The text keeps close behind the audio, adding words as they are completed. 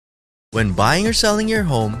When buying or selling your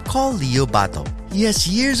home, call Leo Bato. He has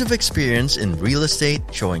years of experience in real estate,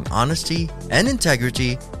 showing honesty and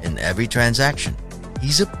integrity in every transaction.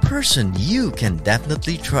 He's a person you can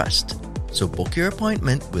definitely trust. So book your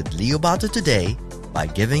appointment with Leo Bato today by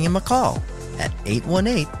giving him a call at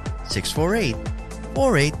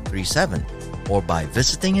 818-648-4837 or by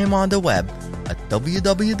visiting him on the web at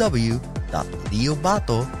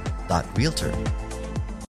www.leobato.realtor.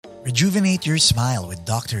 Rejuvenate your smile with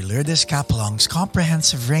Dr. Lourdes Capelong's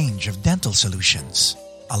comprehensive range of dental solutions.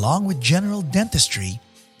 Along with general dentistry,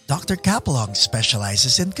 Dr. Capelong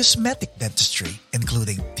specializes in cosmetic dentistry,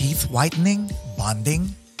 including teeth whitening,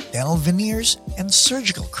 bonding, dental veneers, and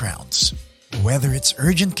surgical crowns. Whether it's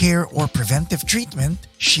urgent care or preventive treatment,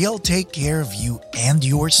 she'll take care of you and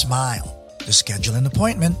your smile. To schedule an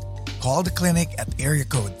appointment, call the clinic at area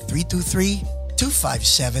code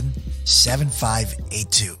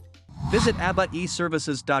 323-257-7582. Visit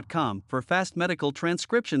AbbaEServices.com for fast medical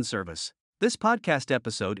transcription service. This podcast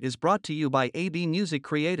episode is brought to you by AB Music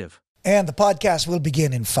Creative. And the podcast will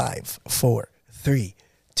begin in 5, 4, 3,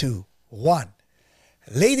 2, 1.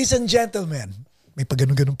 Ladies and gentlemen, may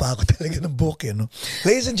pag-ganun-ganun pa ako talaga ng book, no?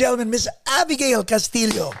 Ladies and gentlemen, Miss Abigail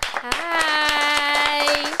Castillo.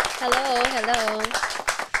 Hi! Hello.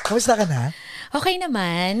 Kamusta ka na? Okay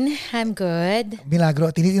naman. I'm good. Milagro,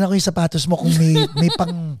 tinitingnan ko yung sapatos mo kung may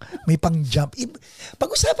pang jump.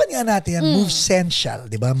 Pag-usapan nga natin yan, move essential,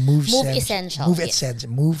 di ba? Move essential.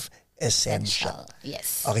 Move essential.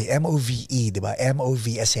 Yes. Okay, M-O-V-E, di ba?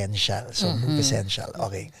 M-O-V essential. So, move essential.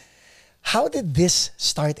 Okay. How did this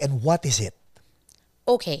start and what is it?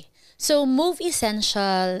 Okay. So, Move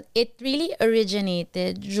Essential, it really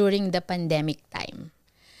originated during the pandemic time.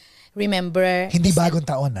 Remember? Hindi bagong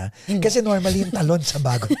taon, ha? Kasi normally yung talon sa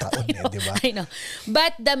bagong taon, di ba? I know.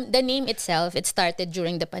 But the name itself, it started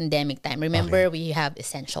during the pandemic time. Remember, we have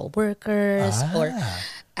essential workers or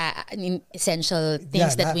essential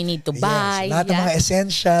things that we need to buy. Yes, lahat ng mga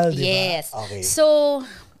essential, di ba? Yes. Okay. So,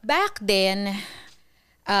 back then,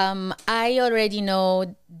 I already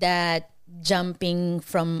know that jumping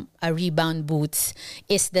from a rebound boots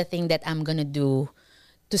is the thing that I'm gonna do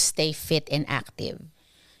to stay fit and active.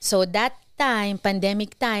 So that time,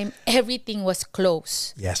 pandemic time, everything was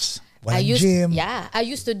closed. Yes. Gym. Yeah. I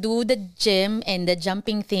used to do the gym and the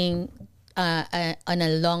jumping thing on a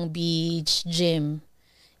Long Beach gym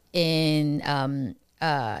in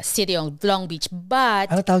city of Long Beach. But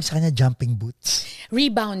ano tawag sa kanya? Jumping boots?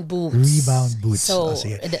 Rebound boots. Rebound boots. So,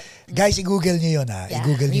 guys, i-google nyo yun, ha? Yeah,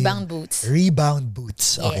 i-google rebound boots. Rebound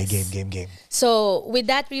boots. Okay, Yes. game. So, with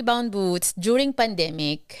that rebound boots, during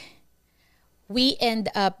pandemic, we end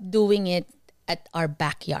up doing it at our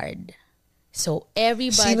backyard. So,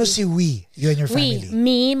 everybody... Sino si we? You and your family?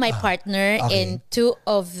 Me, my partner, okay. and two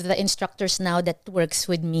of the instructors now that works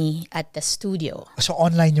with me at the studio. So,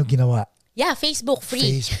 online yung ginawa? Yeah, Facebook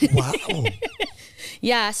free. Wow.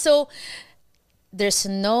 Yeah, so there's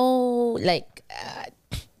no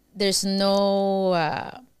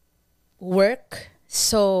work.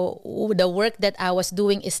 So the work that I was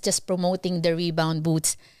doing is just promoting the rebound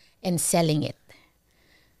boots and selling it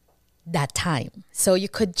that time. So you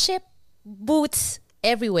could ship boots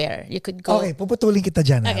everywhere. You could go. Okay, puputulin kita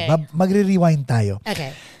dyan. Okay. Magre-rewind tayo.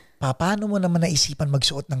 Okay. Paano mo naman naisipan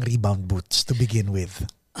magsuot ng rebound boots to begin with?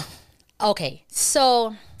 Okay,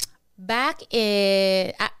 so back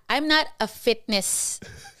in I'm not a fitness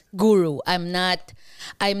guru. I'm not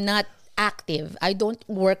active. I don't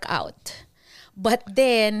work out. But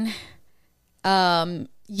then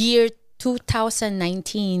year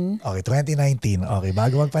 2019. Okay, 2019. Okay,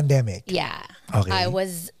 bago mag-pandemic. Yeah. Okay. I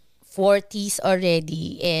was 40s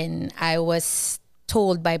already and I was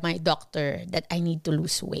told by my doctor that I need to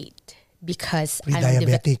lose weight. Because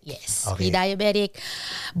pre-diabetic. Yes. Okay. Pre-diabetic,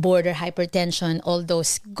 border hypertension, all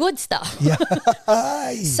those good stuff. Yeah.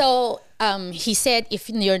 So he said,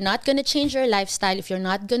 if you're not going to change your lifestyle, if you're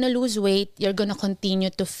not going to lose weight, you're going to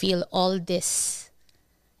continue to feel all this.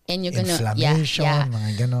 And you're going to... Inflammation,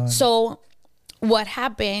 mga ganon. So what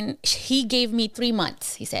happened, he gave me 3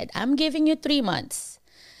 months. He said, I'm giving you 3 months.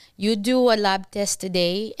 You do a lab test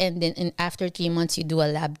today, and then after 3 months, you do a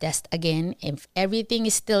lab test again. If everything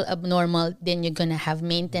is still abnormal, then you're gonna have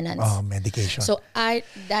maintenance. Oh, medication. So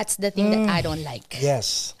that's the thing that I don't like.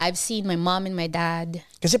 Yes. I've seen my mom and my dad.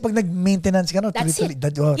 Kasi pag nag-maintenance ka, no, That's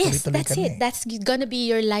tuloy-tuloy. it. Yes, tuloy-tuloy that's ka na it. That's gonna be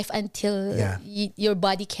your life until your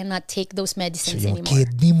body cannot take those So medicines yung anymore.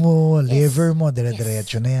 kidney mo, liver mo,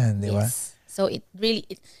 dire-diretso na yan, di ba? Yes. So it really...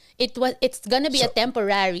 It's gonna be a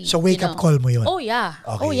temporary. So wake up call mo yun? Oh yeah.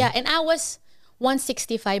 Okay. Oh yeah. And I was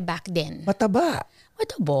 165 back then. Mataba.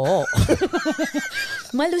 Mataba.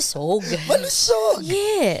 Malusog. Malusog?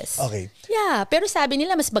 Yes. Okay. Yeah, pero sabi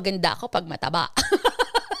nila mas maganda ako pag mataba.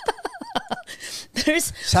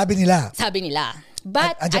 Sabi nila.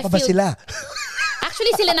 But Andiyan pa ba sila?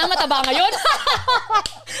 Actually, sila na mataba ngayon.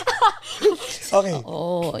 Okay.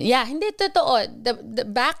 Oh, yeah, hindi totoo. The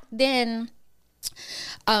back then,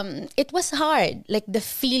 it was hard. Like the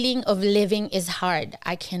feeling of living is hard.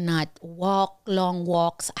 I cannot walk long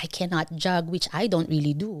walks. I cannot jog, which I don't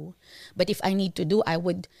really do. But if I need to do, I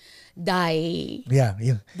would die. Yeah,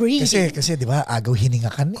 yun. Breathing. Kasi 'di ba, agaw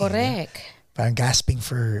hininga ka na. Correct. Parang gasping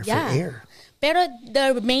for air. Pero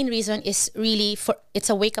the main reason is really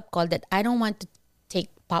it's a wake up call that I don't want to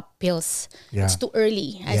take pop pills. Yeah. It's too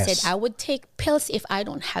early. I Yes. said I would take pills if I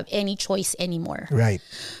don't have any choice anymore. Right.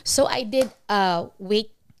 So I did a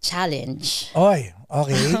weight challenge. Oy,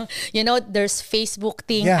 okay. You know, there's Facebook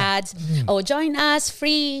thing ads. Oh, join us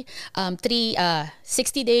free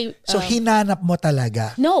 60-day. So hinanap mo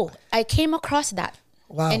talaga. No, I came across that.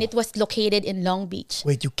 Wow. And it was located in Long Beach.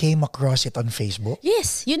 Wait, you came across it on Facebook?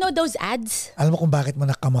 Yes, you know those ads? Alam mo kung bakit mo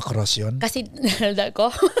nakam-across yun? Kasi nalala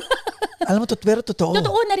ko. Alam mo, pero totoo.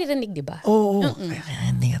 Totoo naririnig, di ba? Oo.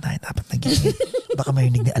 Hindi nga tayo dapat nagiging. Baka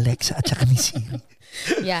marinig ni Alexa at saka ni Siri.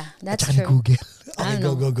 Yeah, that's at saka ni true. Google. Okay, I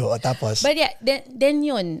don't go. Tapos? But yeah, then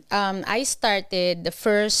yun, I started, the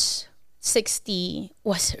first 60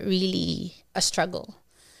 was really a struggle.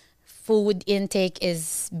 Food intake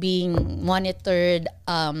is being monitored.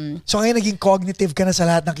 So ngayon naging cognitive ka na sa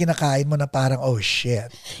lahat ng kinakain mo na parang, oh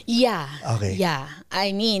shit. Yeah. Okay. Yeah.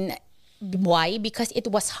 I mean, why? Because it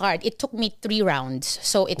was hard. It took me 3 rounds.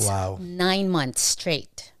 So it's 9 months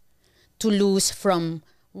straight to lose from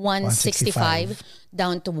 165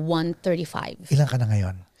 down to 135. Ilan ka na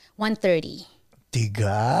ngayon? 130.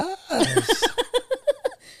 Tigas.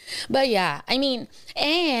 But yeah, I mean,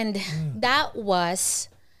 and that was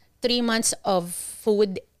 3 months of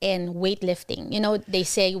food and weightlifting. You know, they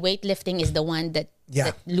say weightlifting is the one that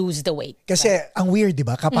lose the weight. Kasi ang weird, di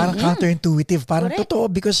ba? Parang counterintuitive. Parang Correct. totoo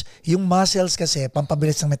because yung muscles kasi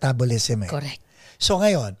pampabilis ng metabolism eh. Correct. So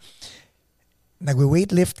ngayon,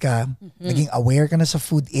 nagwe-weightlift ka, naging aware ka na sa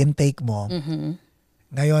food intake mo.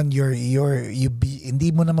 Ngayon, hindi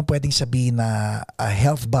mo naman pwedeng sabihin na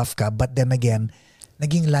health buff ka, but then again,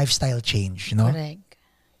 naging lifestyle change, no?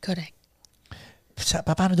 Correct.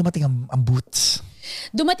 Paano dumating ang boots?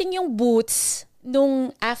 Dumating yung boots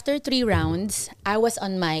nung after 3 rounds, I was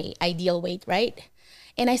on my ideal weight, right?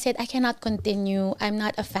 And I said, I cannot continue. I'm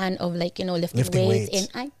not a fan of lifting weights. And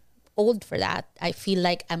I'm old for that. I feel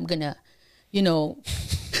like I'm gonna,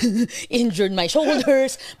 injured my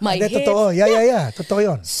shoulders, my hips. Totoo. Yeah. Totoo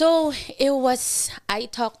yun. So I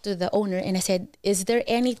talked to the owner and I said, is there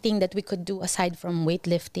anything that we could do aside from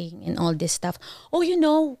weightlifting and all this stuff? Oh,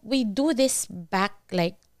 we do this back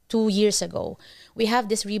like 2 years ago. We have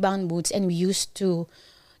this rebound boots and we used to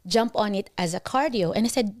jump on it as a cardio. And I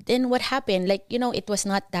said, then what happened? It was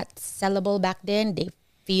not that sellable back then. They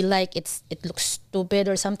feel like it looks stupid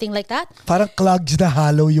or something like that. Parang clogs na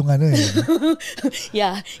hollow yung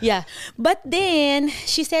Yeah. But then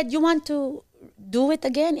she said, you want to do it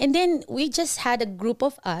again? And then we just had a group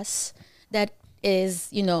of us that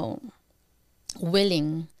is,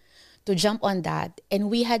 willing to jump on that.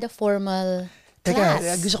 And we had a formal class.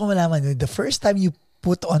 Teka, gusto ko malaman, the first time you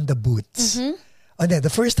put on the boots,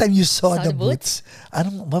 the first time you saw the boots,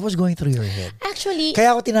 what was going through your head? Actually,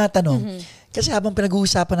 kaya ako tinatanong, kasi habang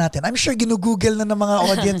pinag-uusapan natin, I'm sure ginugoogle na ng mga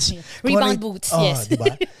audience. Rebound boots, yes.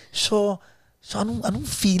 Diba? So anong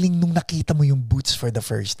feeling nung nakita mo yung boots for the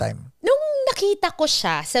first time? Nung nakita ko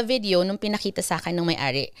siya sa video, nung pinakita sa akin ng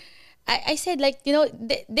may-ari, I said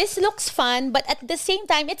this looks fun, but at the same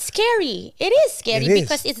time, it's scary. It is scary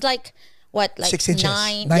because it's like 6 inches.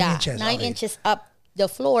 9 inches. 9 inches up the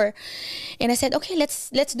floor. And I said, okay,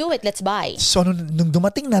 let's do it. Let's buy. So nung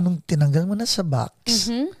dumating na, nung tinanggal mo na sa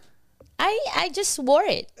box, I just wore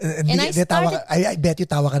it. And I started... I bet you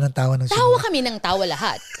tawa ka ng tawa. Tawa kami ng tawa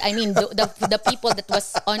lahat. I mean, the people that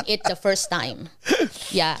was on it the first time.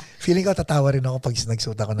 Yeah. Feeling ko tatawa rin ako pag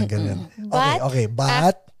nagsuot ako ng ganyan.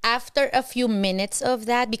 But after a few minutes of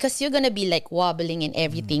that, because you're gonna be like wobbling and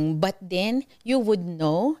everything, but then you would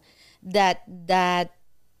know that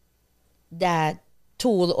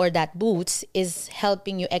tool or that boots is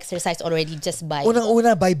helping you exercise already just by...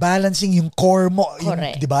 Unang-una, by balancing yung core mo.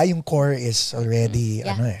 Correct. Di ba? Yung core is already,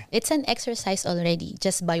 It's an exercise already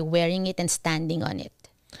just by wearing it and standing on it.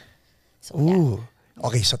 So,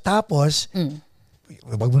 Okay, so tapos,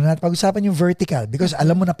 wag mo na natin pag-usapan yung vertical because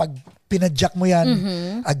alam mo na pag pinadjack mo yan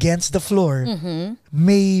against the floor,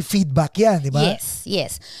 may feedback yan, di ba?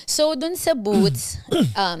 Yes. So, dun sa boots,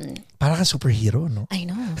 para ka superhero, no? I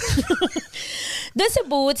know. Dun sa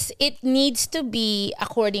boots, it needs to be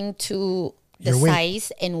according to the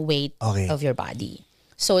size and weight of your body.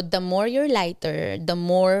 So, the more you're lighter, the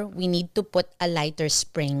more we need to put a lighter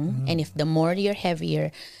spring. And if the more you're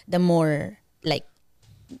heavier, the more like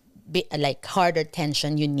harder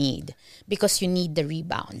tension you need because you need the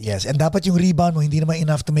rebound. Yes, and dapat yung rebound mo hindi naman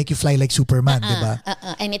enough to make you fly like Superman, di ba?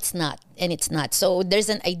 And it's not. So there's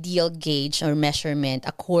an ideal gauge or measurement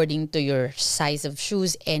according to your size of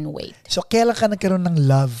shoes and weight. So kailan ka nagkaroon ng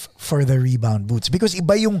love for the rebound boots? Because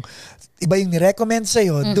iba yung ni-recommend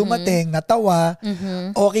sa'yo, dumating, natawa,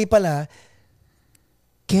 okay pala.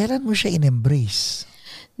 Kailan mo siya in-embrace?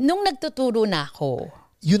 Nung nagtuturo na ako.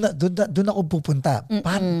 Doon ako pupunta.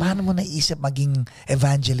 Paano mo naisip maging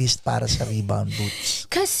evangelist para sa rebound boots?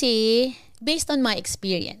 Kasi, based on my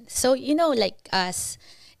experience. So, like us,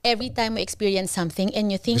 every time we experience something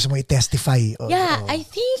and you think... Gusto mo i-testify. I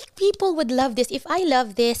think people would love this. If I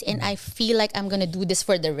love this and I feel like I'm gonna do this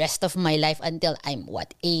for the rest of my life until I'm,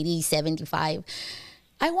 80, 75...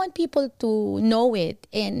 I want people to know it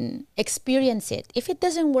and experience it. If it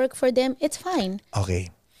doesn't work for them, it's fine.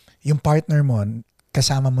 Okay. Yung partner mo,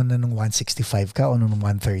 kasama mo na nung 165 ka o nung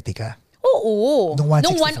 130 ka? Oo. Nung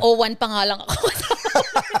 101 pa nga lang ako.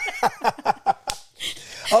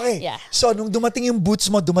 Okay. Yeah. So, nung dumating yung boots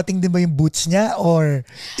mo, dumating din ba yung boots niya or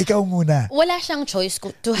ikaw muna? Wala siyang choice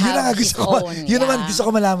to have his own. Yun naman gusto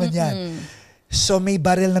ko malaman yan. So, may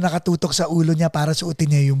baril na nakatutok sa ulo niya para suotin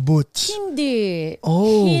niya yung boots? Hindi.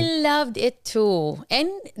 Oh. He loved it too. And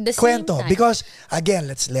the same kwento. time. Because, again,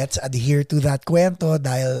 let's adhere to that kwento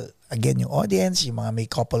dahil, again, yung audience, yung mga may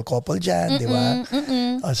couple dyan, di ba?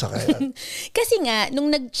 Oh, so, kasi nga, nung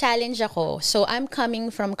nag-challenge ako, so I'm coming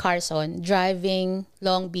from Carson, driving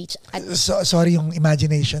Long Beach at sorry, yung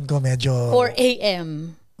imagination ko medyo... 4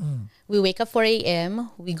 a.m. We wake up 4 a.m.,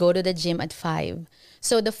 we go to the gym at 5.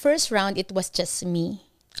 So the first round, it was just me.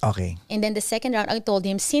 Okay. And then the second round, I told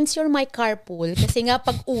him, since you're my carpool, kasi nga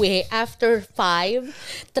pag uwi, after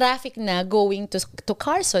 5, traffic na going to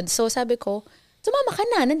Carson. So sabi ko, sumama ka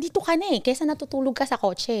na, nandito ka na kaysa natutulog ka sa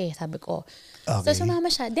kotse, sabi ko. Okay. So sumama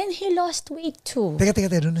siya. Then he lost weight too. Teka,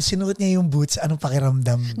 nung sinuot niya yung boots, anong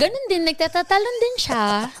pakiramdam? Ganun din, nagtatatalon din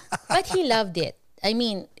siya. But he loved it. I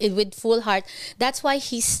mean, with full heart. That's why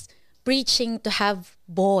he's preaching to have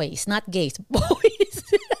boys, not gays, boys.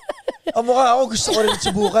 Mukha ako, gusto ko rin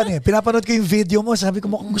subukan Pinapanood ko yung video mo, sabi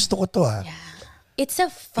ko mukhang gusto ko to Yeah. It's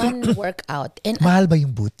a fun workout. And mahal ba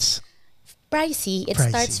yung boots? Pricey. It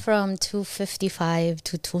starts from $255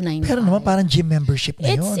 to $295. Pero naman parang gym membership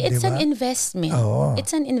na yun, It's diba? an investment. Oo.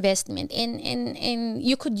 It's an investment. And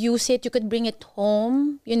you could use it, you could bring it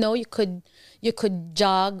home, you could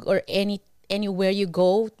jog or anywhere you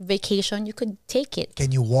go, vacation, you could take it.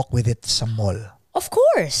 Can you walk with it sa mall? Of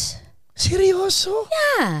course. Seryoso?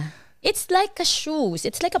 Yeah. It's like a shoes.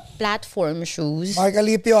 It's like a platform shoes. Mark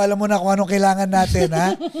Alipio, alam mo na kung anong kailangan natin,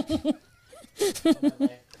 ha?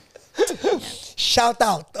 Shout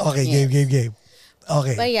out. Okay, yes. Game.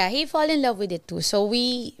 Okay. But yeah, he fell in love with it too. So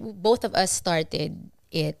both of us started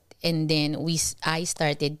it, and then I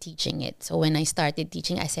started teaching it. So when I started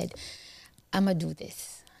teaching, I said, I'm gonna do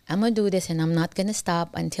this, and I'm not gonna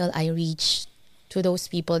stop until I reach to those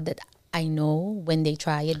people that I know when they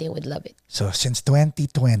try it, they would love it. So since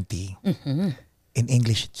 2020, in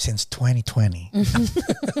English, since 2020.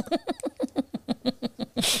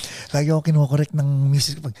 Lagi ako kinukorek ng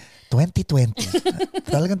misis ko. 2020.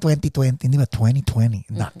 Talagang 2020, hindi ba?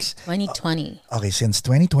 2020. Naks. 2020. Okay, since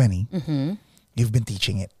 2020, you've been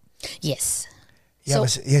teaching it. Yes.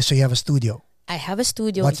 So you have a studio. I have a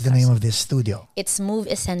studio. What's the name of this studio? It's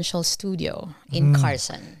Move Essential Studio in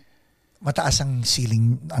Carson. Mataas ang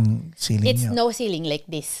ceiling It's niyo. no ceiling like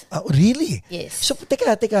this. Oh, really? Yes. So,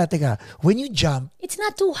 teka. When you jump, It's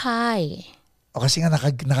not too high. kasi nga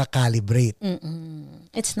naka-calibrate.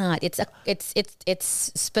 It's not. It's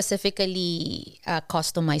specifically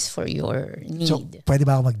customized for your need. So, pwede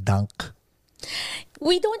ba ako mag-dunk?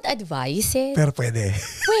 We don't advise it. Pero pwede.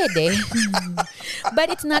 Pwede.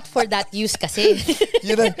 But it's not for that use kasi.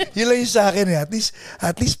 yun lang yung sa akin At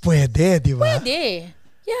least pwede, di ba? Pwede.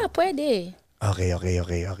 Yeah, pwede. Okay.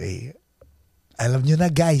 Alam nyo na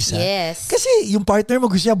guys, ha? Yes. Kasi yung partner mo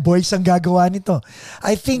gusto niya, boys ang gagawa nito.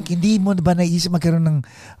 I think, hindi mo ba naisip magkaroon ng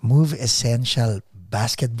Move Essential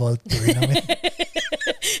Basketball Tournament?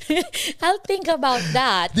 I'll think about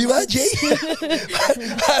that. Di ba, Jay?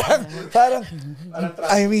 parang,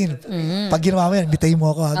 I mean, pag ginawa mo yan, bitayin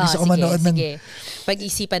mo ako. Gusto ko manood ng...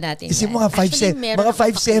 Pag-isipan natin. Isip mo nga 5'7", mga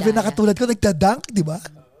 5'7" na katulad ko nagda-dunk, di ba?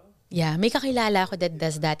 Yeah, may kakilala ko that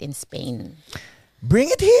does that in Spain. Bring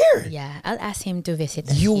it here. Yeah, I'll ask him to visit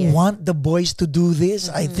us You here. want the boys to do this?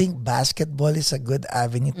 I think basketball is a good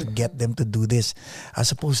avenue to get them to do this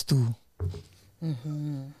as opposed to...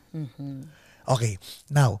 Okay,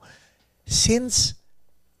 now, since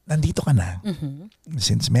nandito ka na,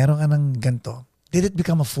 since meron ka ng ganito, did it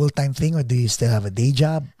become a full-time thing or do you still have a day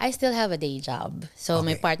job? I still have a day job. So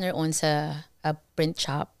my partner owns a print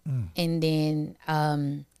shop. And then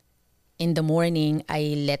in the morning,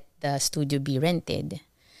 I let the studio be rented.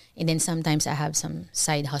 And then sometimes I have some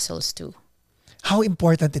side hustles too. How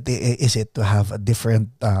important is it to have a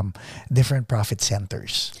different profit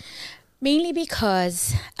centers? Mainly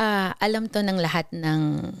because alam to ng lahat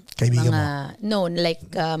ng Kaibigan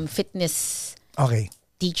fitness Okay.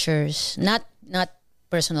 teachers, not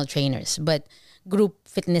personal trainers, but group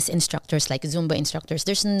fitness instructors like Zumba instructors.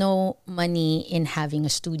 There's no money in having a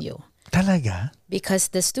studio. Talaga? Because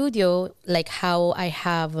the studio, like how I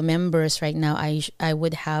have members right now, I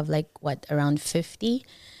would have around 50,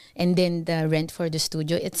 and then the rent for the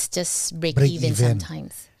studio, it's just break even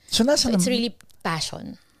sometimes. So it's really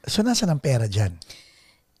passion. So nasa ng pera dyan?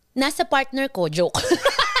 Nasa partner ko, joke.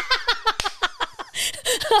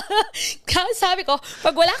 Sabi ko,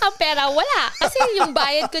 pag wala kang pera, wala. Kasi yung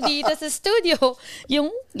bayad ko dito sa studio,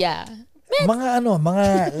 Mga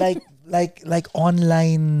like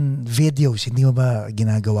online videos, hindi mo ba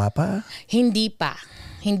ginagawa pa? Hindi pa.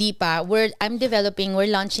 We're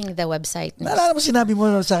launching the website. Naalala mo sinabi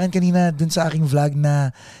mo sa akin kanina dun sa aking vlog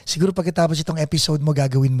na siguro pagkatapos itong episode mo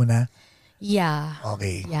gagawin mo na? Yeah.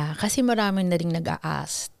 Okay. Yeah, kasi marami na rin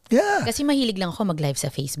nag-a-ask. Yeah. Kasi mahilig lang ako mag-live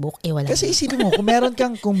sa Facebook. Wala. Kasi isipin mo, kung meron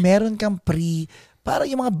kang parang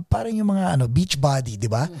yung mga beach body,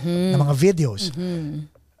 di ba? Na mga videos.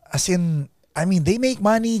 As in, I mean, they make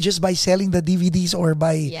money just by selling the DVDs or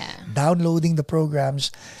by downloading the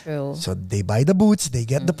programs. True. So they buy the boots, they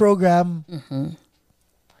get the program.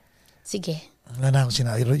 Sige. Wala na akong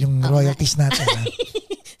sinabi, yung royalties natin.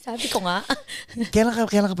 Sabi ko nga. Kailan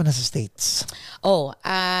ka pa nasa States?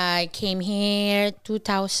 I came here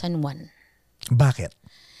 2001. Bakit?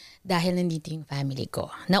 Dahil nandito yung family ko.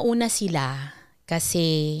 Nauna sila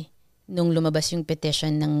kasi nung lumabas yung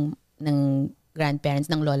petition ng grandparents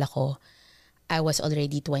ng lola ko, I was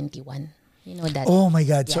already 21. You know that? Oh my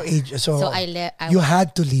God. Yeah. So you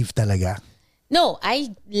had to leave talaga? No, I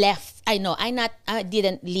left. I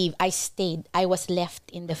didn't leave. I stayed. I was left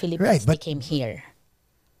in the Philippines. Right, but they came here.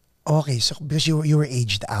 Okay, so because you were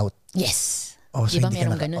aged out. Yes. Oh, so diba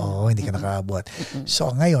meron ganun? Hindi ka nakaabot.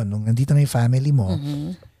 So ngayon, nung nandito na yung family mo,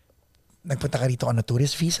 nagpunta ka rito on a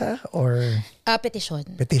tourist visa or petition?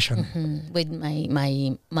 Petition. With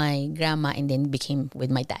my grandma and then became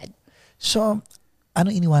with my dad. So,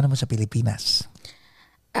 ano iniwanan mo sa Pilipinas?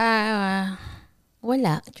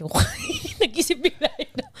 Wala. Joke. Nag-isip bigla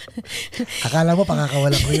yun. Akala mo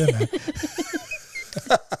pakakawalan ko yun, ha?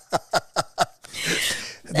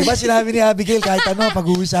 Di ba sinabi ni Abigail kahit ano,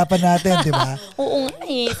 pag-uusapan natin, di ba? Oo nga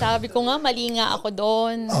eh. Sabi ko nga, mali nga ako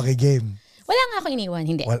doon. Okay, game. Wala nga ako iniwan,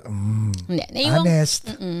 hindi. Well, hindi. Honest.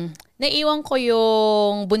 Naiwan ko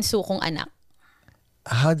yung bunso kong anak.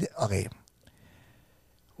 Okay.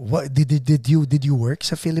 What did you work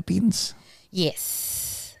sa Philippines?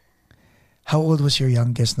 Yes. How old was your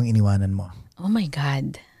youngest nung iniwanan mo? Oh my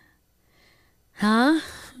God. 8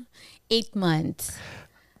 months.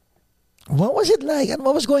 What was it like? And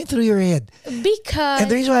what was going through your head? Because... And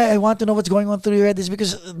the reason why I want to know what's going on through your head is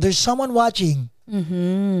because there's someone watching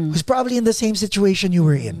who's probably in the same situation you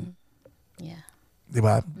were in. Yeah.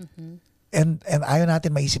 Diba? And ayaw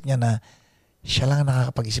natin maisip niya na siya lang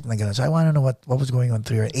nakakapag-isip na gano'n. So I want to know what was going on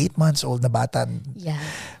through your 8 months old na bata. Yeah.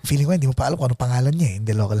 Feeling ko, hindi mo pa alam kung ano pangalan niya.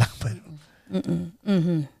 Hindi loko lang pa.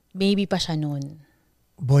 Baby pa siya noon.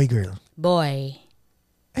 Boy, girl? Boy.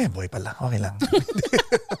 Boy pa lang. Okay lang.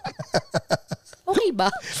 Okay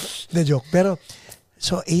ba? The joke. Pero,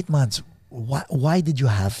 so 8 months, why did you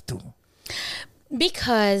have to?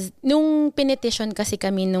 Because nung pinetition kasi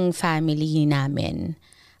kami nung family namin,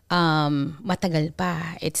 matagal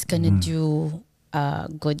pa. It's gonna do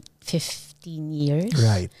a good 15 years.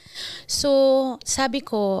 Right. So, sabi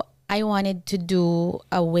ko, I wanted to do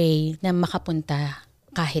a way na makapunta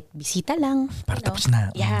kahit bisita lang. Para tapos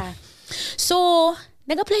na. Yeah. So,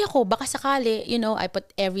 nag-apply ako. Baka sakali, I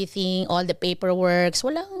put everything, all the paperwork.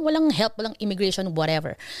 Walang help, walang immigration,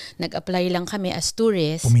 whatever. Nag-apply lang kami as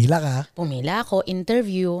tourists. Pumila ka? Pumila ako,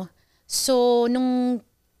 interview. So, nung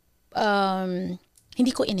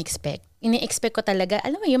hindi ko in-expect ini-expect ko talaga,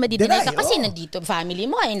 alam mo yung madidinay ka kasi oo. nandito, family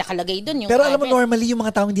mo ay nakalagay doon yung Pero alam mo, address. normally yung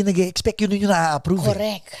mga taong hindi nag-expect, yun yung na-approve.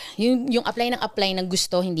 Correct. Yung apply ng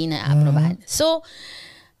gusto, hindi na-aprobahan. So,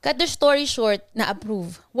 cut the story short,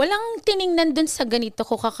 na-approve. Walang tiningnan dun sa ganito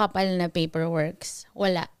ko kakapal na paperworks.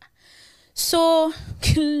 Wala. So,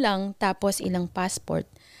 yun lang. Tapos ilang passport.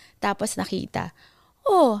 Tapos nakita,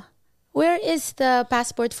 where is the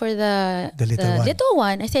passport for the little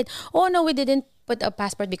one? I said, no, we didn't put a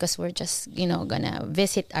passport because we're just, gonna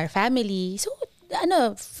visit our family. So,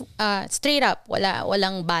 straight up,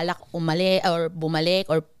 walang balak bumalik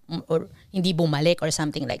or hindi bumalik or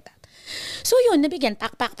something like that. So yun, nabigyan,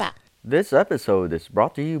 pak. This episode is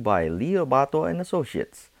brought to you by Leo Bato and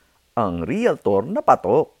Associates, ang realtor na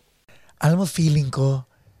patok. Alam mo, feeling ko,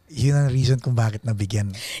 yun ang reason kung bakit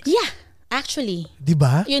nabigyan. Yeah, actually. Di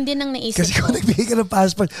ba? Yun din ang naisip Kasi ko. kung nagbigay ka ng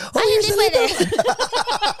passport, hindi pwede.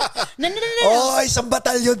 No. Isang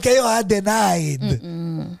batalyon kayo ha, denied.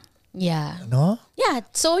 Yeah. No? Yeah,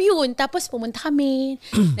 so yun. Tapos pumunta kami.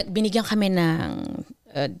 Binigyan kami ng,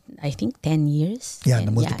 I think, 10 years. Yeah,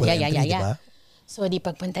 na multiple entry, yeah. di ba? So, di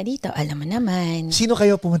pagpunta dito, alam mo naman. Sino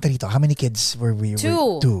kayo pumunta dito? How many kids were we?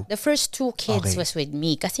 Two. The first 2 kids Okay. was with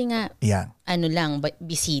me. Kasi nga, Yeah.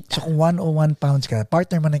 bisita. So kung 101 pounds ka,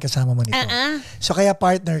 partner man ang kasama mo nito. So kaya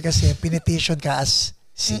partner kasi pinetition ka as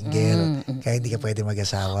single. Kaya hindi ka pwede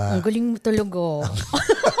mag-asawa. Ang galing mo talaga.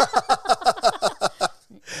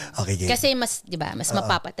 Okay, game. Kasi mas, di ba, mas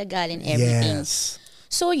mapapatagal and everything. Yes.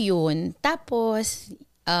 So yun, tapos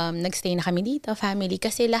nagstay na kami dito, family,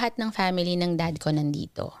 kasi lahat ng family ng dad ko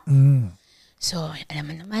nandito. So, alam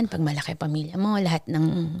mo naman, pag malaki pamilya mo, lahat ng,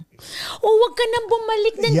 wag ka nang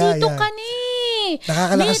bumalik, nandito ka ni.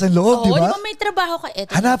 Nakakalakas ng loob, di ba? Di ba may trabaho ka?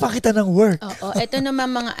 Hanapan kita ng work. Eto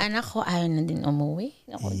naman mga anak ko, ayaw na din umuwi.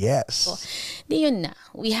 Yes. So, di yun na.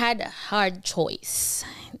 We had a hard choice.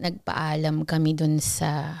 Nagpaalam kami dun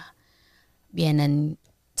sa biyanan,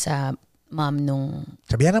 sa mom nung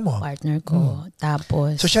Sabihan mo. partner ko.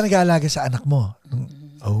 Tapos, So siya nag-aalaga sa anak mo.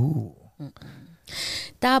 Oh.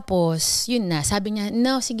 tapos, yun na. Sabi niya,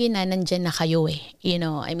 no, sige na, nandyan na kayo eh.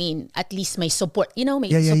 I mean, at least may support.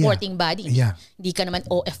 May supporting body. Yeah. Hindi ka naman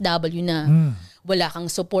OFW na wala kang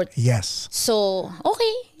support. Yes. So,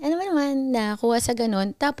 okay. Ano naman, nakuha sa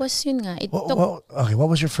ganun. Tapos, yun nga. Okay, what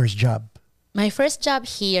was your first job? My first job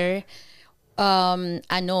here,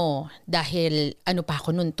 dahil pa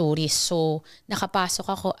ako nun, tourist. So, nakapasok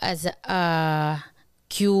ako as a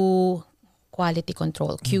quality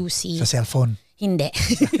control, QC. Sa cellphone? Hindi.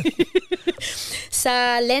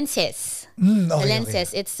 Sa lenses. Okay, the lenses,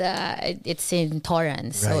 it's in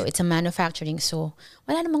Torrance. So, Right. it's a manufacturing. So,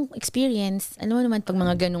 wala namang experience. Alam mo naman, pag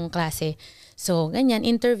mga ganung klase. So, ganyan,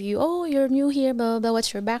 interview. Oh, you're new here, blah, blah,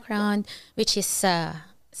 what's your background? Which is, sa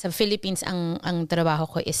Philippines, ang trabaho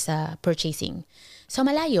ko is purchasing. So,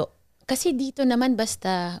 malayo. Kasi dito naman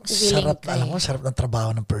basta willing ka. Alam mo, sarap ng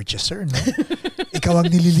trabaho ng purchaser, no? Ikaw ang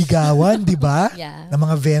nililigawan, di ba? Yeah. Ng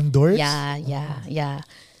mga vendors. Yeah.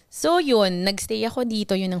 So, yun. Nagstay ako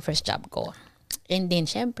dito. Yun ang first job ko. And then,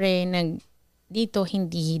 syempre, dito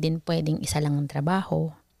hindi din pwedeng isa lang ang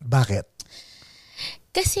trabaho. Bakit?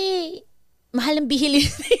 Kasi, mahal ang bihili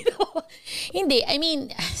dito. Hindi. I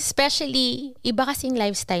mean, especially, iba kasing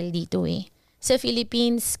lifestyle dito eh. Sa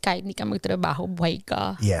Philippines, kahit hindi ka magtrabaho, buhay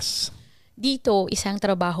ka. Yes. Dito, isang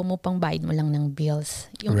trabaho mo pang bayad mo lang ng bills.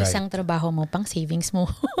 Yung Right. isang trabaho mo pang savings mo.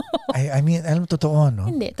 I mean, alam mo, totoo, no?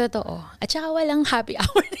 Hindi, totoo. At saka walang happy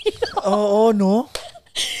hour dito. Oo, no?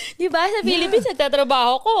 Diba? Sa Philippines,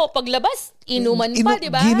 nagtatrabaho ko. Paglabas, inuman pa,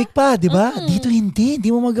 diba? Gimmick pa, di ba? Dito hindi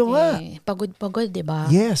mo magawa. Pagod, diba?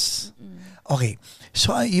 Yes. Okay.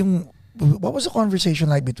 So, what was the conversation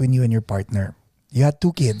like between you and your partner? You had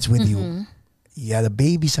 2 kids with you. You had a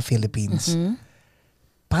baby sa Philippines.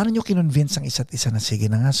 Paano nyo kinonvince ang isa't isa na sige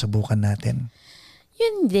na nga, subukan natin?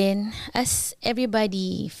 Yun din, as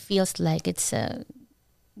everybody feels like it's a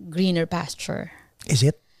greener pasture. Is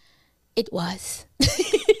it? It was.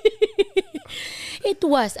 It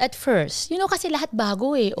was at first. Kasi lahat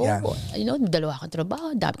bago eh. Yeah. Dalawa kang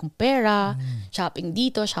trabaho, dami kong pera, shopping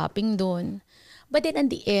dito, shopping doon. But then at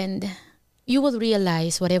the end, you will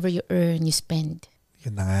realize whatever you earn, you spend.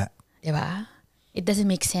 Yun na nga. Diba? It doesn't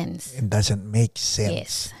make sense. It doesn't make sense.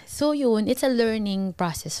 Yes. So yun, it's a learning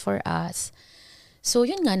process for us. So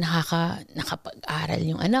yun nga, nakapag-aral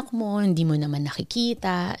yung anak mo, hindi mo naman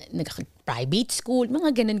nakikita, private school,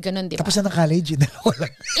 mga ganun-ganun, di ba? Tapos na ng college, yun na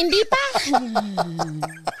lang. Hindi pa!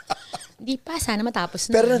 Hindi pa, sana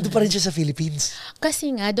matapos na. Pero nandun pa rin siya sa Philippines.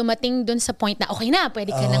 Kasi nga, dumating dun sa point na, okay na,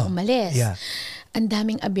 pwede ka nang umalis. Yeah. Ang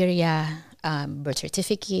daming aberya birth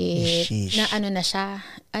certificate, Sheesh. na ano na siya,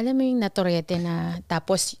 alam mo yung naturete na,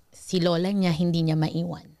 tapos si lola niya hindi niya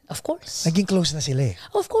maiwan. Of course. Naging close na sila eh.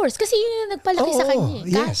 Of course, kasi yun yung nagpalaki sa kanya.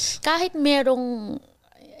 Yes. Kahit merong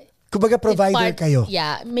Kumbaga provider part, kayo.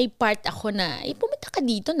 Yeah, may part ako na, pumunta ka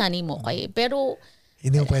dito, nanay mo kayo. Pero,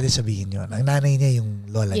 Hindi mo pwede sabihin yun. Ang nanay niya yung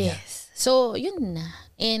lola niya. yes. So, yun na.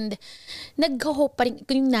 And, nag-hope pa rin.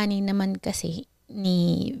 Yung nanay naman kasi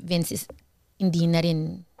ni Vince is, hindi na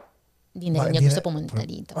rin niya gusto pumunta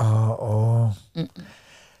dito. Oo.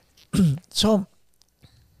 So,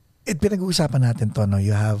 pinag-uusapan natin to, no?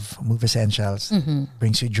 You have Move Essentials,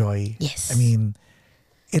 brings you joy. Yes. I mean,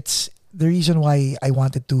 it's the reason why I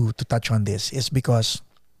wanted to touch on this is because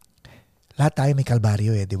lahat tayo may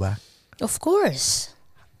kalbaryo eh, di ba? Of course.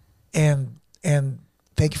 And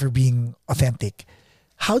thank you for being authentic.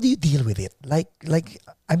 How do you deal with it? Like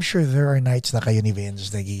I'm sure there are nights na kayo ni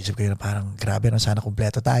Vince, nag-iisip kayo na parang grabe na sana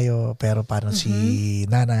kumpleto tayo, pero parang si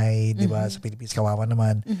nanay, di ba, sa Philippines, kawawa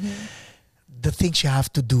naman. The things you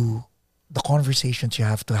have to do, the conversations you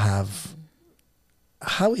have to have,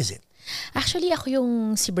 how is it? Actually, ako yung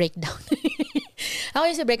si breakdown. Ako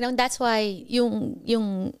yung si breakdown. That's why yung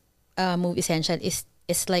Move Essential is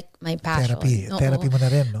like my passion. Therapy mo na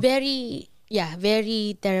rin, no?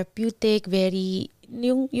 Very therapeutic,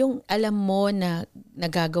 yung alam mo na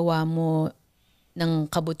nagagawa mo ng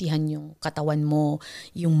kabutihan yung katawan mo,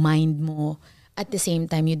 yung mind mo. At the same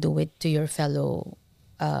time, you do it to your fellow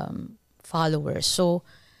followers. So,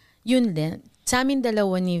 yun din. Sa amin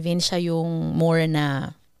dalawa ni Vince, siya yung more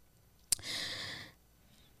na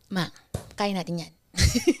kaya natin yan.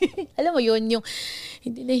 Alam mo yun, yung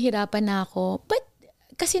hindi nahihirapan na ako. But,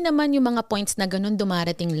 kasi naman yung mga points na ganun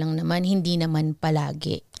dumarating lang naman, hindi naman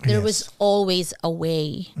palagi. There was always a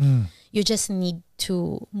way. You just need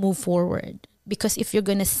to move forward. Because if you're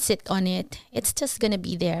gonna sit on it, it's just gonna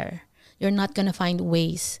be there. You're not gonna find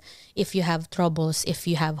ways if you have troubles, if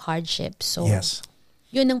you have hardships. So,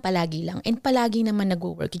 yun ang palagi lang. And palagi naman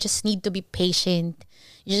nag-work. You just need to be patient.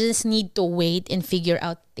 You just need to wait and figure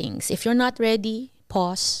out things. If you're not ready,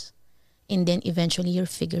 pause. And then eventually you'll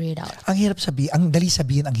figure it out. Ang hirap sabihin, ang dali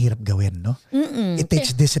sabihin, ang hirap gawin, no? It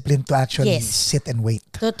takes discipline to actually sit and wait.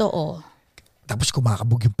 Totoo. Tapos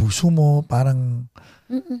kumakabog yung puso mo, parang...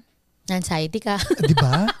 Anxiety ka. Di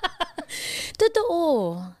ba?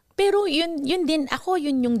 Totoo. Pero yun din, ako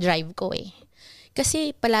yun yung drive ko eh.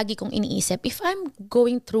 Kasi palagi kong iniisip, if I'm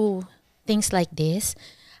going through things like this,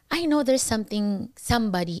 I know there's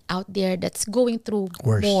somebody out there that's going through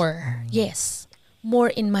worse. More. Yes.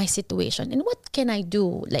 More in my situation. And what can I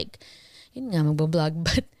do? Like, yun nga, magbablog.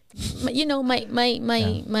 But, you know, my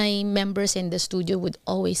members in the studio would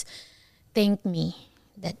always thank me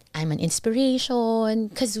that I'm an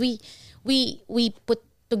inspiration. Because we put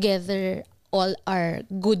together all our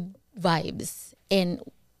good vibes. And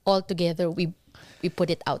all together, we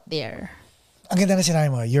put it out there. Ang ganda na sinabi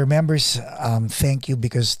mo, your members thank you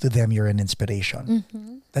because to them you're an inspiration.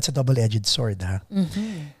 That's a double-edged sword, ha?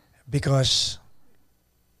 Because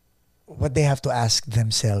what they have to ask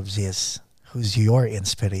themselves is, who's your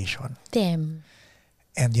inspiration? Them.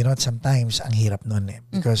 And you know, sometimes ang hirap nun eh.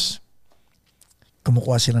 Because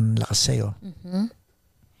kumukuha sila ng lakas sa'yo.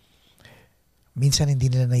 Minsan hindi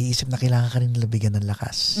nila naiisip na kailangan ka rin nila bigyan ng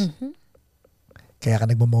lakas. Kaya ka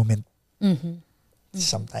nagmo-moment.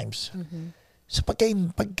 Sometimes. So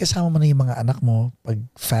pagkasama mo na yung mga anak mo, pag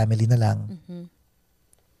family na lang,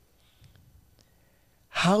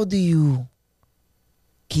 how do you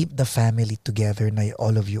keep the family together na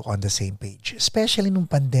all of you on the same page? Especially nung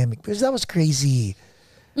pandemic. Because that was crazy.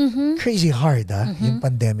 Crazy hard, yung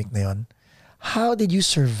pandemic na yun. How did you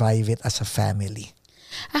survive it as a family?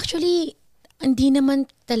 Actually, hindi naman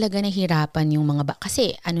talaga nahirapan yung mga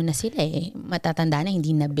kasi ano na sila eh, matatanda na,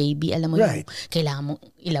 hindi na baby. Alam mo yung kailangan mong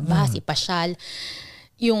ilabas, ipasyal.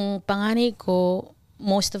 Yung panganay ko,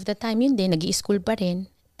 most of the time, yun din, nag-i-school pa rin.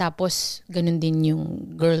 Tapos, ganun din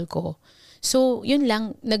yung girl ko. So, yun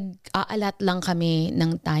lang, nag-aalat lang kami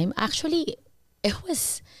ng time. Actually, it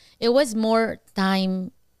was more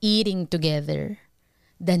time eating together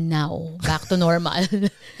than now. Back to normal.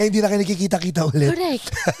 Hindi na kayo nakikita-kita ulit. Correct.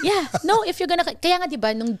 Yeah. No, if you're gonna... Kaya nga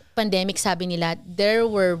diba, nung pandemic, sabi nila, there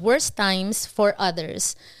were worse times for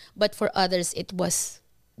others. But for others, it was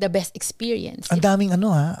the best experience. Ang daming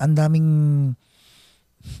ang daming...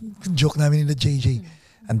 Joke namin nila JJ.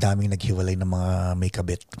 Ang daming naghiwalay ng mga may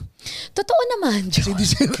kabit. Totoo naman, John. Kasi hindi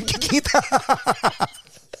sila nakikita.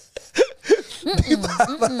 Diba?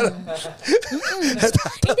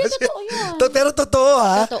 Hindi, totoo yun. Pero totoo,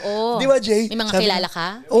 ha? Totoo. Di ba, Jay? May mga kilala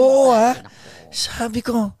ka? Oo, ha? Sabi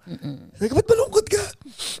ko, ba't malungkot ka?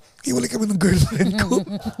 Iwalay kami ng girlfriend ko.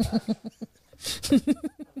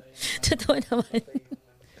 Totoo naman.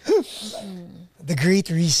 The Great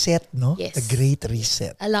Reset, no? Yes. The Great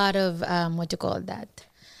Reset. A lot of, what you call that?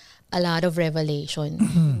 A lot of revelation.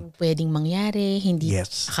 Pwedeng mangyari, hindi,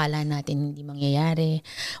 Yes. akala natin hindi mangyayari.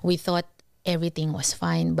 We thought everything was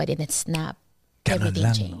fine, but in a snap, Ganun everything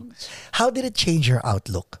lang, no? changed. How did it change your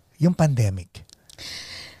outlook? Yung pandemic?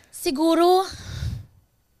 Siguro,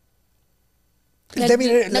 Let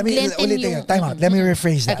me naglenten ulit yung- time out. Let me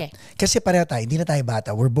rephrase that. Okay. Kasi pareho tayo, hindi na tayo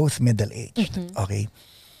bata. We're both middle-aged. Okay?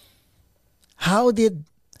 How did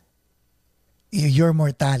your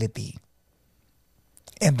mortality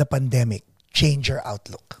and the pandemic change your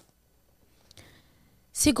outlook?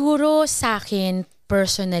 siguro sa akin,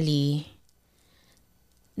 personally,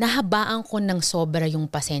 nahabaan ko ng sobra yung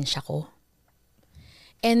pasensya ko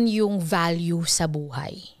and yung value sa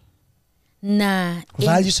buhay. Na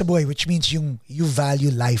Value sa buhay, which means you value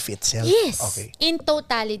life itself. yes, Okay. in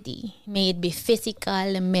totality, may it be physical,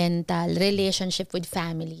 mental, relationship with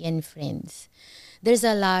family and friends. There's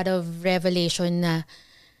a lot of revelation na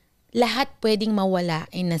lahat pwedeng mawala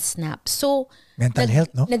in a snap. So, Mental health,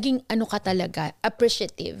 no? Naging ano ka talaga,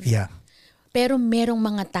 appreciative. Yeah. Pero merong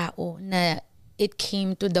mga tao na it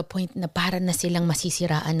came to the point na para na silang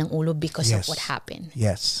masisiraan ng ulo because of Yes. what happened.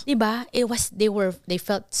 Yes. Diba? They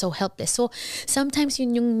felt so helpless. So, sometimes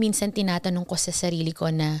yun yung minsan tinatanong ko sa sarili ko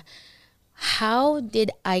na how did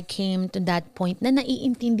I came to that point na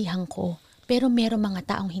naiintindihan ko pero merong mga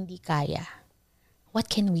taong hindi kaya. What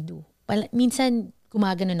can we do? Minsan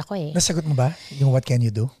gumaganon ako eh. Nasagot mo ba yung what can you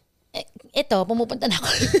do? Ito, pumupunta na ako.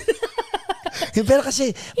 Pero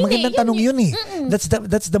kasi magandang tanong yun eh.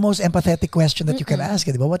 That's the most empathetic question that you can ask,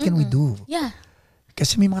 di ba? What can we do? Yeah.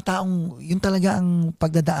 Kasi may mga taong yun talaga ang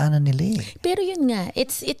pagdadaanan nila eh. Pero yun nga,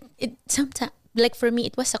 it sometimes, like for me,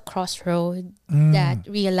 it was a crossroad that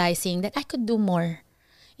realizing that I could do more.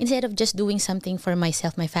 Instead of just doing something for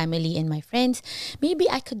myself, my family, and my friends, maybe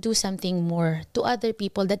I could do something more to other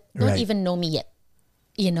people that don't Right. even know me yet.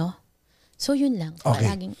 You know? So yun lang. Okay.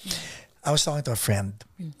 Palaging, I was talking to a friend.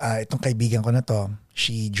 Itong kaibigan ko na to,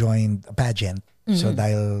 she joined a pageant. So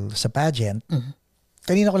dahil sa pageant,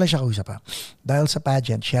 kanina ko lang siya kausap pa. Dahil sa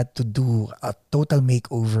pageant, she had to do a total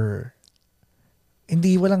makeover.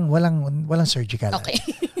 Hindi, walang surgical. okay.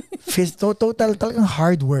 Total, talagang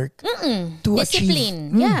hard work to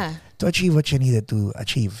Discipline. achieve. Yeah. To achieve what she needed to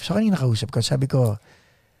achieve. So kanina kausap ko, sabi ko,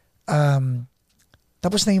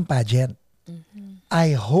 tapos na yung pageant.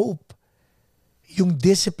 I hope yung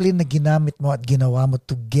discipline na ginamit mo at ginawa mo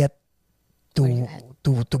to get to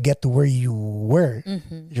get to where you were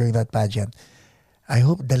during that pageant. I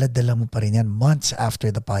hope dala-dala mo pa rin yan months after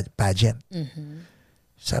the pageant.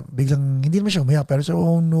 Biglang hindi naman siya umiyak pero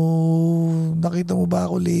oh no, nakita mo ba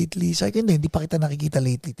ako lately? Sabi ko hindi pa kita nakikita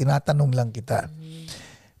lately. Tinatanong lang kita.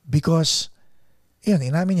 Because yun,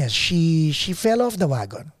 inamin niya, she fell off the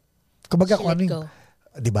wagon. Kumbaga She kung let ano go.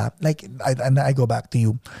 diba? Like, I go back to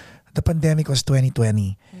you. The pandemic was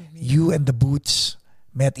 2020. You and the Boots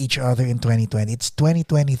met each other in 2020. It's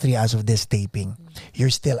 2023 as of this taping.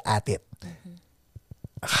 You're still at it.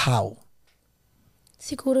 How?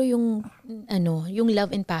 Siguro yung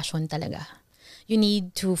love and passion talaga. You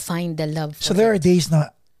need to find the love for So there are it. days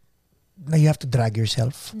na you have to drag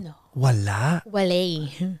yourself? No. Wala. Wale.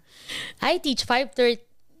 I teach 5:30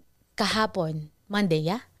 kahapon, Monday,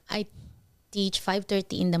 yeah? I teach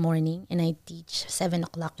 5:30 in the morning and I teach 7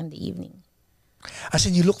 o'clock in the evening. As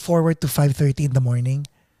in, you look forward to 5:30 in the morning?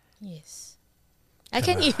 Yes. I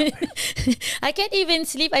can't even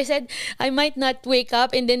sleep. I said I might not wake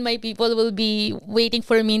up and then my people will be waiting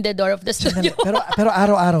for me in the door of the studio. pero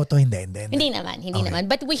araw-araw to, hindi. Hindi naman.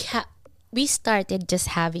 But we started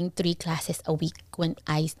just having 3 classes a week when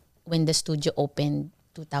the studio opened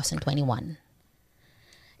 2021.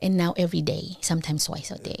 And now every day, sometimes twice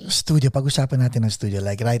a day. Studio, pag-usapan natin ng studio.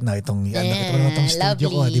 Like right now, itong studio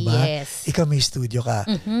ko, lovely, di ba? yes. Ikaw may studio ka.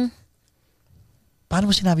 Paano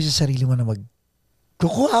mo sinabi sa sarili mo na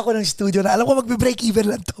kukuha ako ng studio na alam ko magbe-break even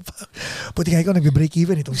lang to. Buti nga ikaw nagbe-break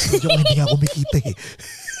even itong studio ko, hindi nga kumikita eh.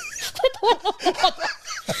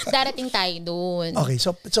 Darating tayo dun. Okay,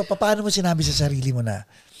 so paano mo sinabi sa sarili mo na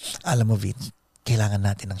alam mo, Vince, kailangan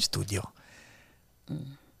natin ng studio?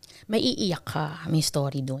 May iiyak ka. May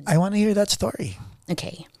story dun. I want to hear that story.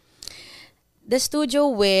 Okay. The studio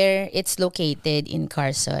where it's located in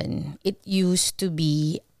Carson, it used to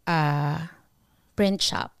be a print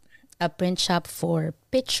shop. A print shop for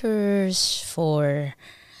pictures, for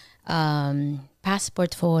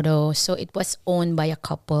passport photos. So it was owned by a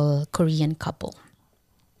Korean couple.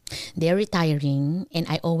 They're retiring and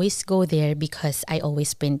I always go there because I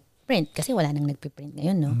always print kasi wala nang nagpiprint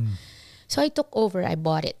ngayon, no? So I took over, I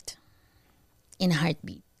bought it. in a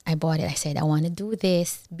heartbeat. I bought it. I said, I want to do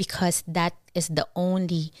this because that is the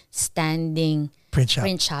only standing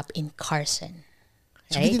Print shop in Carson.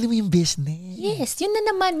 So, Right? binili mo yung business. Yes, yun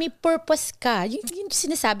na naman, may purpose ka. Yung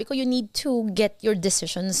sinasabi ko, you need to get your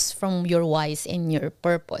decisions from your whys and your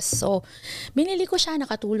purpose. So, binili ko siya,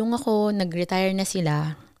 nakatulong ako, nag-retire na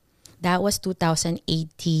sila. That was 2018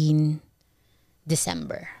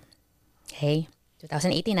 December. Okay?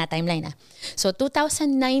 2018 na, timeline na. So,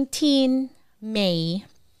 2019 May,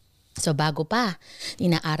 so bago pa,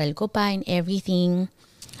 inaaral ko pa and everything,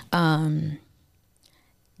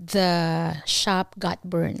 the shop got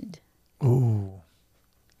burned. Ooh.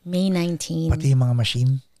 May 19. Pati yung mga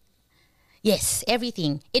machine? Yes,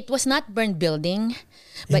 everything. It was not burned building,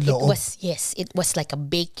 but it was like a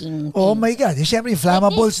baking Oh thing. my God. Siyempre,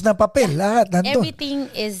 flammables na papel. Lahat nandun. Everything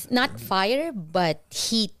is not fire, but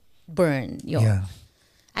heat burn. Yun. Yeah.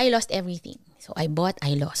 I lost everything. So I bought,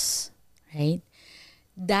 I lost. Right?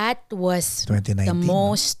 That was 2019, the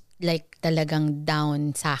most like talagang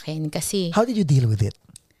down sa akin kasi How did you deal with it?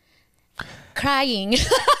 crying.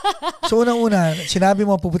 So, unang-una, sinabi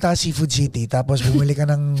mo pupunta ka Seafood City tapos bumili ka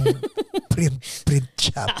ng print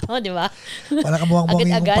shop. Oh, di ba? Wala ka mukhang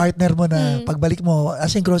yung Agad-agad. partner mo na pagbalik mo,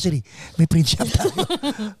 as in grocery, may print shop tayo.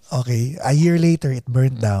 Okay. A year later, it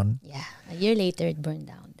burned down. Yeah, a year later it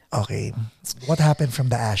burned down. Okay. What happened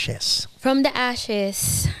from the ashes? From the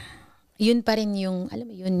ashes, yun pa rin yung, alam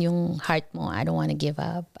mo, yun yung heart mo. I don't want to give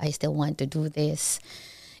up. I still want to do this.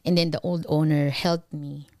 And then the old owner helped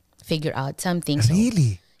me figure out something. So,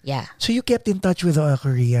 Really? yeah. So you kept in touch with a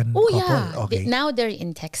Korean Oh, couple? yeah. Okay. Now they're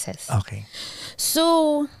in Texas. Okay.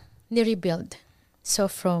 So, they rebuild. So,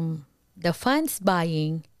 from the funds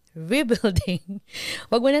buying, rebuilding,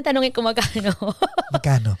 wag mo na tanongin kung magkano.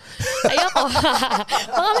 Magkano? Ayoko.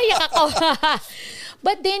 Baka mayak ako.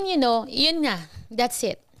 But then, yun nga. That's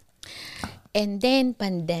it. And then,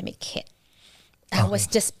 pandemic hit. I was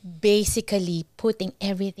just basically putting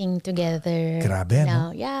everything together. Grabe,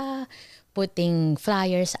 now, yeah. Putting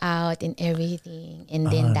flyers out and everything.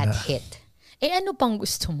 And then that hit. Ano pang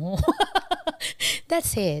gusto mo?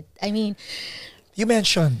 That's it. I mean, You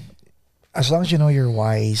mentioned, as long as you know your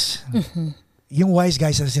whys, yung whys,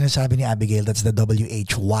 guys, na sinasabi ni Abigail, that's the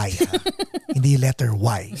W-H-Y. Hindi letter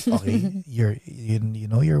Y. Okay? You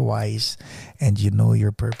know your whys and you know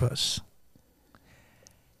your purpose.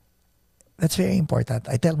 That's very important.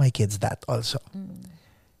 I tell my kids that also.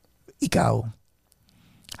 Ikaw,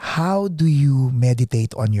 how do you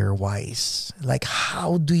meditate on your whys? Like,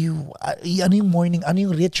 how do you, ano yung morning, ano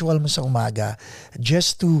yung ritual mo sa umaga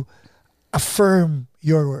just to affirm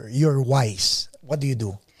your whys? What do you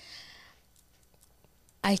do?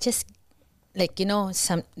 I just,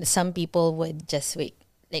 some people would just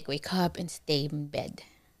wake up and stay in bed.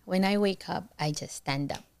 When I wake up, I just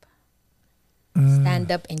stand up. Stand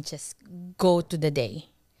up and just go to the day.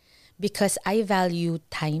 Because I value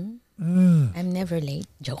time. I'm never late.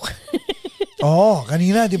 Joke. Oh,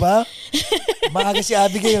 kanina, di ba? Maaga si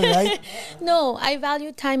Abigail, right? No, I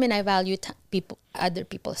value time and I value other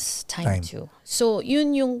people's time too. So,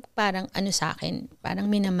 yun yung parang sa akin, parang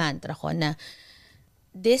minamantra ko na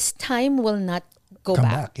this time will not go Come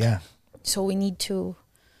back. back, yeah. So, we need to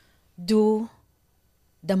do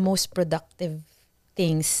the most productive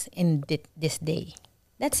things in this day.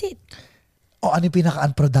 That's it. O ano yung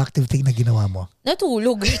pinaka-unproductive thing na ginawa mo?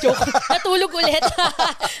 Natulog. Joke. Natulog ulit.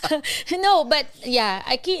 No, but yeah,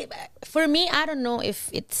 for me, I don't know if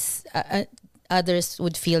it's others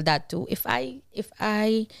would feel that too. If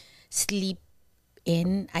I sleep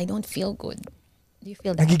in, I don't feel good. Do you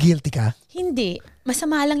feel that? Nagigilty ka? Hindi.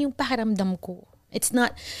 Masama lang yung pakiramdam ko. It's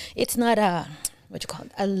not a what you call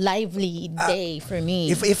it, a lively day for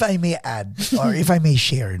me. If I may add or if I may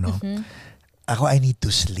share, no. Ako, I need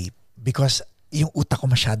to sleep because yung utak ko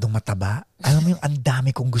masyadong mataba. Alam mo yung ang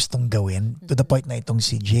dami kong gustong gawin to the point na itong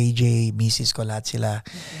si JJ, Mrs. ko, lahat sila.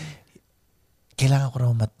 Kailangan ko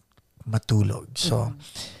raw matulog. So,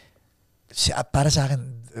 para sa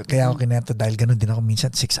akin, kaya ako kinento dahil ganun din ako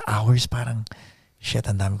minsan 6 hours parang shit,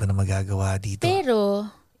 ang dami ko na magagawa dito. Pero,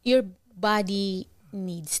 your body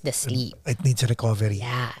needs the sleep. It needs recovery.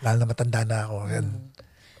 Yeah. Lalo na matanda na ako.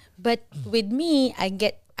 But with me,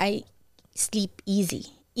 I sleep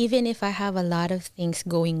easy. Even if I have a lot of things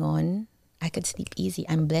going on, I could sleep easy.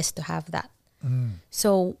 I'm blessed to have that.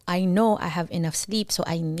 So I know I have enough sleep, so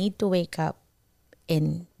I need to wake up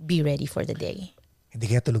and be ready for the day. Hindi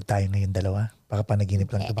kaya tulog tayo ngayon dalawa? Baka panaginip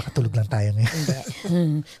lang ito. Baka tulog lang tayo ngayon.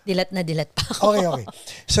 Hindi. Dilat na dilat pa ako. Okay.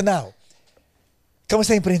 So now,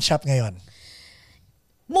 kamusta yung print shop ngayon?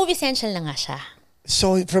 Move essential na nga siya.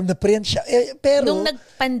 So, from the print shop. Pero, Nung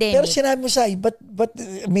nag-pandemic. Pero sinabi mo but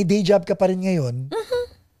may day job ka pa rin ngayon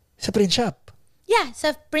sa print shop. Yeah,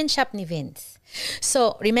 sa print shop ni Vince.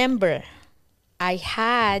 So, remember, I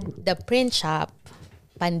had the print shop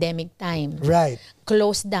pandemic time. Right.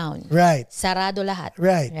 Closed down. Right. Sarado lahat.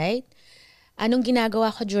 Right. Anong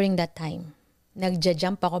ginagawa ko during that time?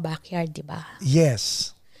 Nagja-jump ako backyard, di ba?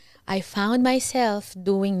 Yes. I found myself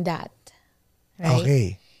doing that. Right? Okay.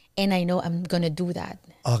 And I know I'm gonna do that.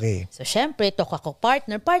 Okay. So, syempre, talk ako,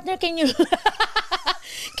 partner, can you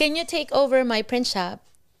can you take over my print shop?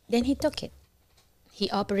 Then he took it.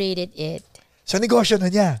 He operated it. So, negosyo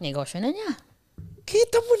na niya.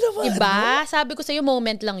 Kita mo naman. Diba? Sabi ko sa'yo,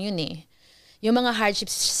 moment lang yun eh. Yung mga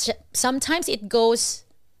hardships, sometimes it goes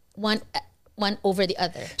one over the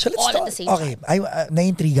other. So, let's all talk. at the same Okay, time.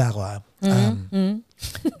 na-intriga ako.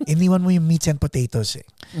 Iniwan mo yung meats and potatoes eh.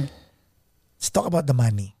 Let's talk about the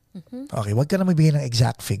money. Okay, wag ka na magbigay ng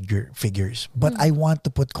exact figures. But I want to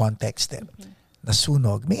put context din.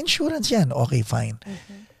 Nasunog. May insurance yan. Okay, fine.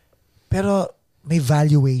 Pero may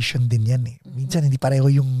valuation din yan eh. Minsan hindi pareho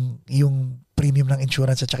yung premium ng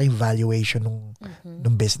insurance at saka yung valuation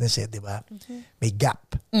ng business eh, di ba? May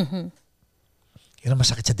gap. Yun ang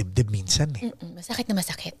masakit sa dibdib minsan eh. Masakit na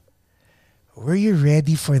masakit. Were you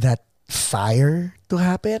ready for that fire to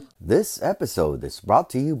happen? This episode is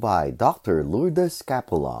brought to you by Dr. Lourdes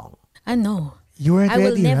Capulong. No. You weren't I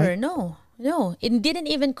will ready, never, right? No. It didn't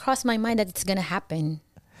even cross my mind that it's gonna happen.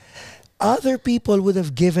 Other people would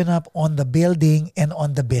have given up on the building and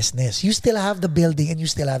on the business. You still have the building and you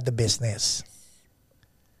still have the business.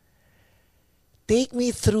 Take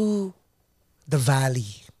me through the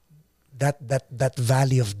valley. That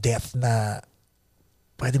valley of death na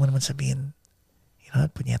pwede mo naman sabihin,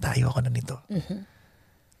 punyatayo ako na nito.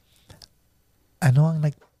 Ano ang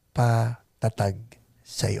nagpatatag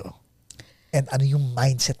sa'yo? And ano yung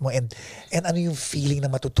mindset mo? And ano yung feeling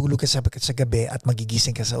na matutulog ka sa gabi at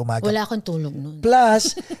magigising ka sa umaga? Wala akong tulog nun.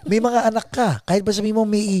 Plus, may mga anak ka. Kahit ba sabihin mo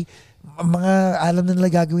may mga alam na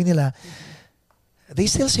nila gagawin nila, they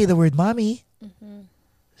still say the word mommy.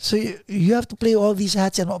 So you have to play all these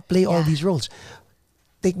hats and play all these roles.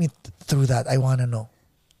 Take me through that. I wanna know.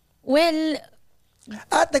 Well,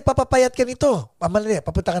 at nagpapapayat ka nito.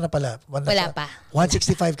 Papunta ka na pala. Wala pa.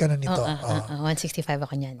 165 ka na nito. 165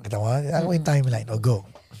 ako niyan. Ako yung timeline. Go.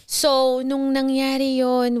 So, nung nangyari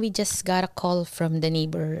yon, we just got a call from the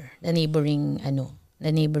neighboring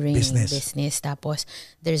business. Tapos,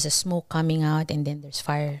 there's a smoke coming out and then there's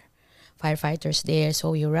firefighters there.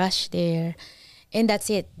 So, you rush there. And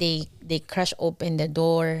that's it. They crush open the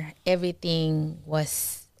door. Everything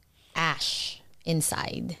was ash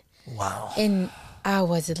inside. Wow. And I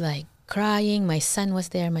was like crying. My son was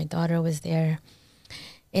there. My daughter was there.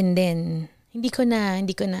 And then, hindi na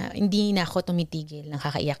ako tumitigil.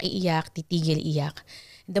 Nakakaiyak, titigil, iyak.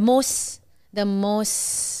 The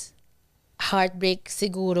most heartbreak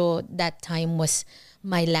siguro that time was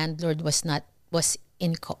my landlord was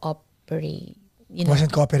in cooperate.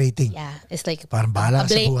 Wasn't cooperating. Yeah, it's like parang bahala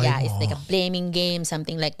sa buhay mo. Yeah, it's like a blaming game,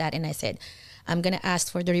 something like that. And I said, I'm gonna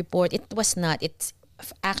ask for the report. It was not. It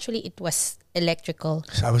was electrical.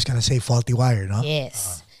 So I was gonna say faulty wire, no?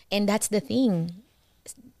 Yes, and that's the thing.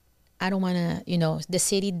 I don't wanna, the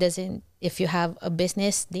city doesn't. If you have a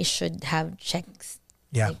business, they should have checks.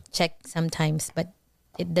 Yeah, check sometimes, but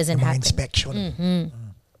it doesn't happen. Inspection.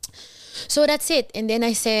 So that's it. And then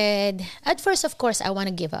I said, at first, of course, I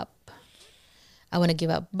want to give up.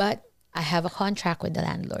 But I have a contract with the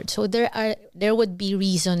landlord. So there would be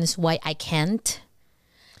reasons why I can't.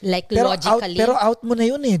 Like logically. Pero out mo na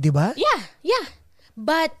yun eh, di ba? Yeah.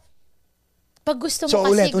 But pag gusto mo so,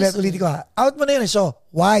 kasi... ulit ko ha. Out mo na yun eh. So,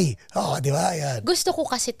 why? Di ba? Yan. Gusto ko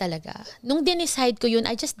kasi talaga. Nung dinecide ko yun,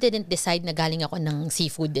 I just didn't decide na galing ako ng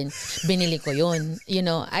seafood din. Binili ko yun.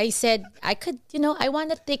 I said, I could, I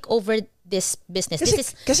want to take over this business.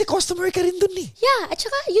 Kasi customer ka rin dun eh. Yeah. At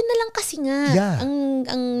saka, yun na lang kasi nga. Yeah.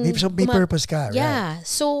 May purpose ka. Yeah. Right?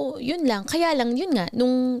 So, yun lang. Kaya lang, yun nga,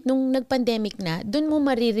 nung nag-pandemic na, dun mo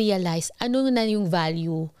marirealize ano na yung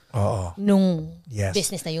value nung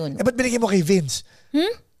business na yun. Ba't binigyan mo kay Vince?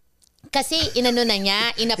 Kasi inano na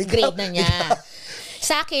niya, in-upgrade na niya.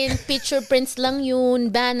 Sa akin, picture prints lang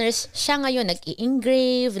yun, banners. Siya ngayon,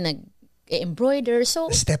 nag-i-engrave, nag-embroider. So,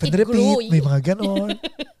 step and repeat, may mga ganon.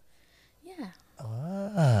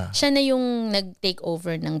 Siya na yung nag-take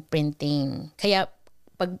over ng printing. Kaya,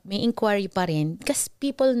 pag may inquiry pa rin, because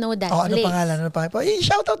people know that ano place. Ano pangalan?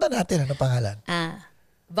 Shoutout na natin. Ano pangalan?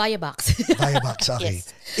 Viabox. Viabox, okay.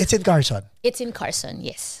 Yes. It's in Carson? It's in Carson,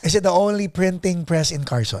 yes. Is it the only printing press in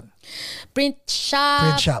Carson? Print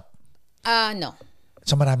shop? No.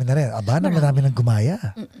 So marami na rin. Marami nang gumaya.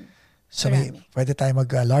 So pwede tayo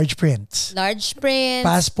large prints. Large prints.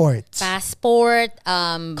 Passport.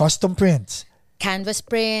 Custom prints. Canvas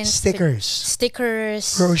prints. Stickers.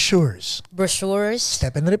 Brochures.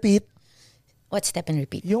 Step and repeat. What step and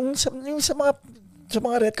repeat? Yung sa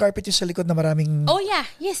mga red carpet yung sa likod na maraming... Oh yeah.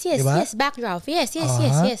 Yes. Diba? Yes. Backdraft.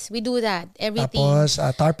 Yes. We do that. Everything. Tapos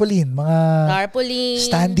tarpaulin.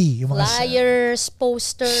 Standee. Yung mga flyers,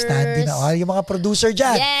 posters. Standee na. Yung mga producer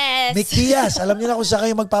dyan. Yes. Nick Diaz. Alam niyo na kung saan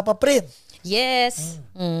kayo magpapaprint. Yes.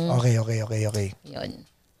 Okay. Yun.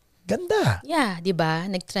 Ganda. Yeah, diba?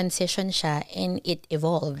 Nag-transition siya and it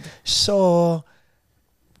evolved. So,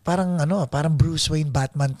 parang Bruce Wayne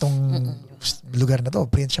Batman tong lugar na to.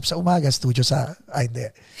 Print shop sa umaga, studio sa hindi.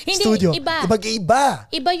 Studio. Iba.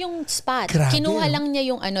 Iba yung spot. Grabe, kinuha lang niya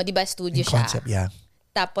yung diba studio yung siya. Concept, yeah.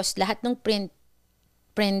 Tapos lahat ng print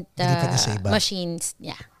machines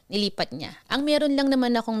niya. Nilipat niya. Ang meron lang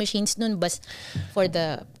naman akong machines nun bas for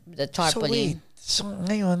the tarpaulin. So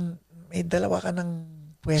ngayon, may dalawa ka ng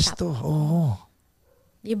pwesto. Oo.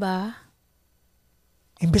 Diba?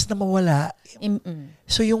 Imbes na mawala.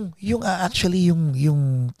 So yung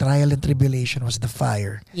trial and tribulation was the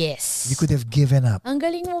fire. Yes. You could have given up. Ang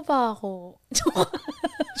galing mo pa ako.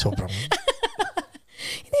 Sobrang.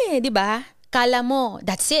 Hindi, di ba? Kala mo,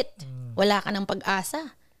 that's it. Wala ka ng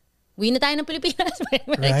pag-asa. Uwi na tayo ng Pilipinas.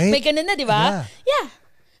 Right? May ganun na, di ba? Yeah.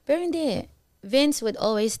 Pero hindi. Vince would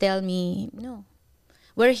always tell me, no.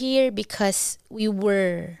 We're here because we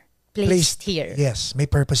were placed here. Yes. May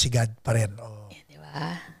purpose si God pa rin. Oh.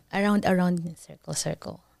 Around,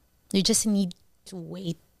 circle. You just need to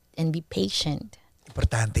wait and be patient.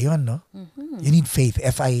 Importante yun, no? You need faith.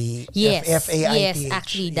 F-A-I-T-H. Yes,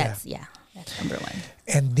 actually, that's number one.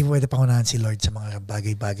 And di pwede pangunahan si Lord sa mga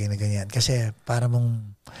bagay-bagay na ganyan. Kasi para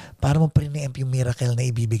mong pre-empt yung miracle na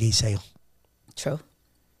ibibigay sa'yo. True.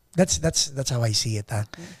 That's how I see it.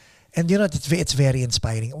 And it's very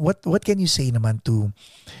inspiring. What can you say naman to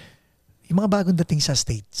yung mga bagong dating sa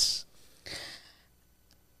States?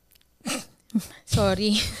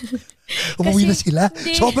 Sorry. Umuwi na sila?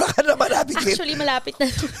 Sobra ka naman, Abigail. Actually, malapit na.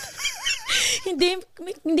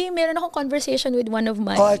 Hindi, meron akong conversation with one of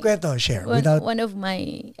my... kwento, share. One of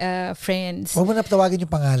my friends. Huwag mo na tawagin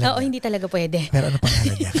yung pangalan niya. Hindi talaga pwede. Pero ano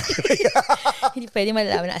pangalan niya? Hindi pwede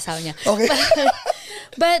malalaman na asawa niya. Okay.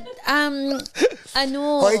 But,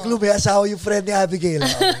 Clue, may asawa yung friend ni Abigail.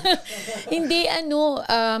 Hindi,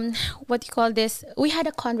 what you call this? We had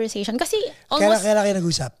a conversation. Kasi almost... Kailan kayo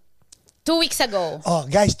nag-usap? 2 weeks ago. Oh,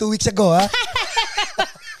 guys, 2 weeks ago, ha?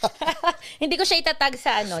 Hindi ko siya itatag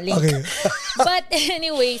sa link. Okay. But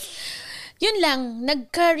anyways, yun lang,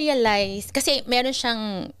 nagka-realize, kasi meron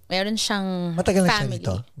siyang matagal na family.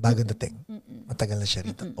 Siya rito, bago dating. Matagal na siya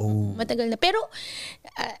rito. Oh. Matagal na. Pero,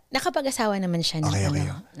 nakapag-asawa naman siya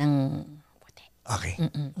ng puti. Okay.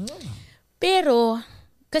 Pero,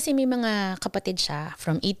 kasi may mga kapatid siya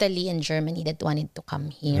from Italy and Germany that wanted to come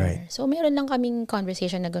here. Right. So, meron lang kaming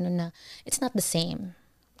conversation na gano'n na it's not the same.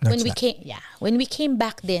 No, when we came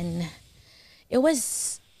back then, it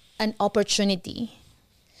was an opportunity.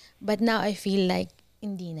 But now I feel like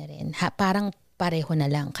hindi na rin. Parang pareho na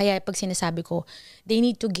lang. Kaya pag sinasabi ko, they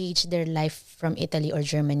need to gauge their life from Italy or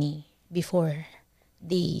Germany before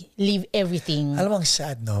they leave everything. Alam mo ang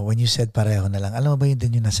sad, no? When you said pareho na lang, alam mo ba yun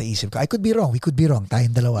din yung nasa isip ko? I could be wrong. We could be wrong.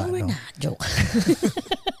 Tayong dalawa. No, we're not. Joke.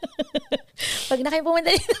 Pag na kayo pumunta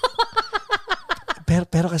dito.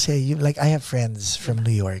 pero kasi, like, I have friends from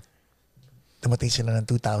New York. Tumating sila ng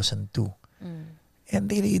 2002. And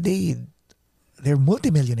they're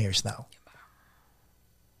multimillionaires now.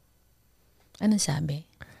 Anong sabi?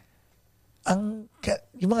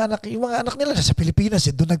 Yung mga anak nila sa Pilipinas,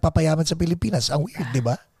 doon nagpapayaman sa Pilipinas. Ang weird, di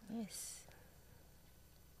ba? Yes.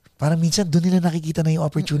 Parang minsan doon nila nakikita na yung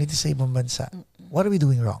opportunity sa ibang bansa. What are we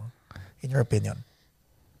doing wrong, in your opinion?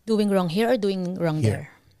 Doing wrong here or doing wrong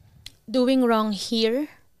there? Doing wrong here,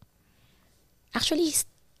 actually,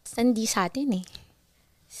 hindi sa atin eh.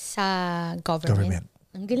 Sa government.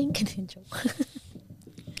 Ang galing ka din, joke.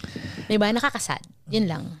 Diba? Nakakasad.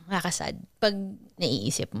 Yun lang. Nakakasad. Pag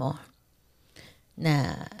naiisip mo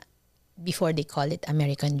na before they call it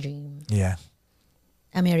American dream. Yeah.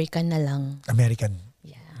 American na lang. American.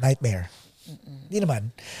 Yeah. Nightmare. Hindi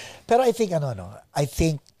naman. Pero I think, I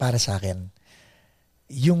think para sa akin,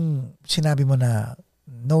 yung sinabi mo na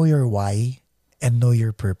know your why and know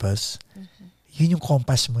your purpose, yun yung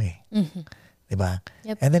compass mo eh. Diba?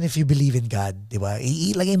 Yep. And then if you believe in God, diba?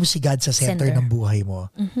 Ilagay mo si God sa center ng buhay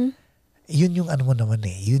mo. Yun yung mo naman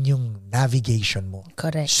eh. Yun yung navigation mo.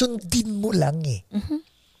 Correct. Sundin mo lang eh.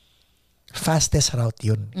 Fastest route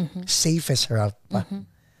yun. Safest route pa.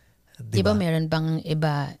 Di ba meron bang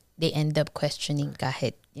iba, they end up questioning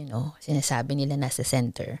kahit, sinasabi nila nasa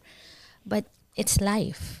center. But it's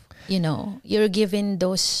life. You're given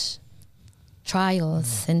those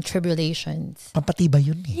trials and tribulations. Pampatibay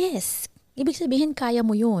yun eh. Yes. Ibig sabihin, kaya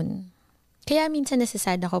mo yun. Kaya minsan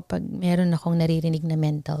nasasad ako pag meron akong naririnig na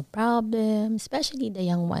mental problem, especially the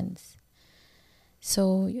young ones.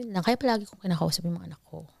 So, yun lang. Kaya palagi kong kinakausap yung mga anak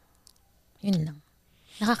ko. Yun lang.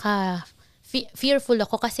 Fearful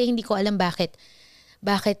ako kasi hindi ko alam bakit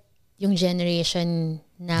yung generation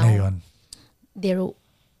now, Ngayon.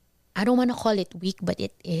 I don't want to call it weak, but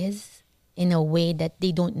it is in a way that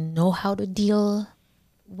they don't know how to deal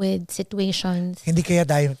with situations.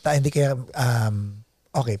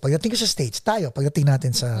 Okay, pagdating ko sa States, pagdating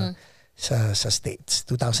natin sa States,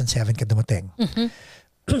 2007 ka dumating.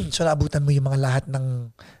 So naabutan mo yung mga lahat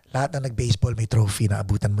ng nag-baseball may trophy,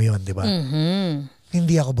 naabutan mo yun, di ba?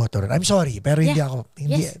 Hindi ako boto ron. I'm sorry, pero hindi ako.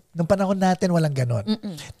 Nung panahon natin, walang ganon.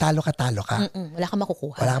 Talo ka. Wala kang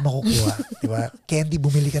makukuha. Di ba? Candy,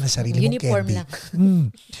 bumili ka na sarili mong uniform candy. lang.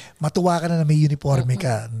 Matuwa ka na may uniforme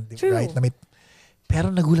ka. True. Right?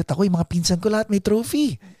 Pero nagulat ako, yung mga pinsan ko lahat may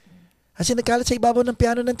trophy. Kasi nagkalat sa ibabaw ng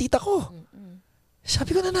piano ng tita ko.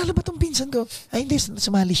 Sabi ko, nanalo ba tong pinsan ko? Ay, hindi,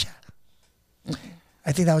 sumali siya.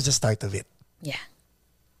 I think that was the start of it. Yeah.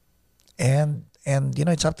 And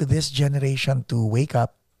it's up to this generation to wake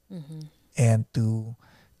up and to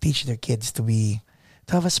teach their kids to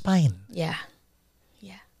have a spine. Yeah.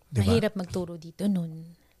 Diba? Mahirap magturo dito nun.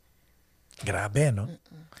 Grabe, no?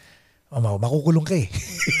 Makukulong ka eh.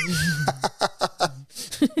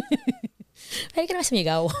 Pwede ka naman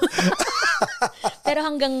sumigaw. Pero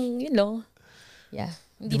hanggang, yeah.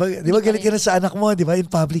 Di ba galit ka na sa anak mo, di ba? In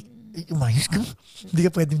public. Umayos ka.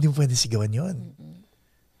 Hindi mo pwede sigawan yun.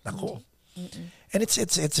 Nako. And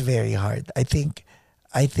it's very hard. I think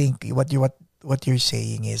what you're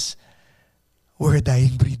saying is we're a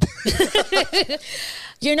dying breed.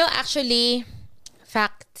 Actually,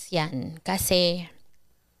 facts yan. Kasi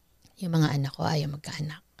yung mga anak ko ayaw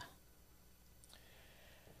magkaanak.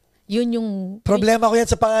 Yun yung... Problema ko yan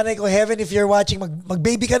sa panganay ko. Heaven, if you're watching,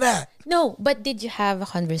 mag-baby ka na. No, but did you have a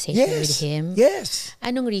conversation with him? Yes.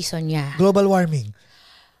 Anong reason niya? Global warming.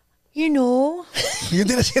 Yun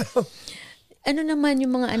din na sinabi. Ano naman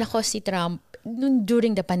yung mga anak ko si Trump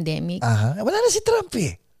during the pandemic? Wala na si Trump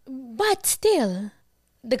eh. But still,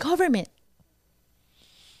 the government,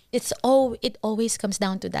 it always comes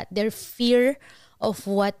down to that. Their fear of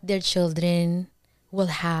what their children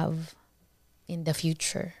will have in the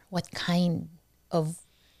future. What kind of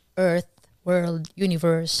earth, world,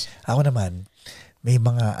 universe. Ako naman, may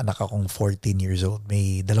mga anak akong 14 years old.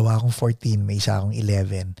 May dalawa akong 14, may isa akong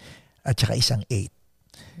 11, at saka isang 8.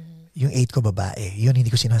 Yung 8 ko babae. Yun, hindi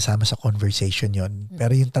ko sinasama sa conversation yun.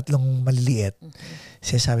 Pero yung tatlong maliliit,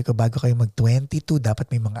 sabi ko, bago kayo mag-22, dapat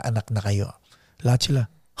may mga anak na kayo. Lahat sila,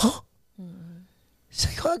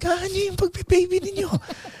 Sabi ko, agahan nyo yung pag-baby ninyo.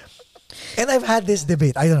 And I've had this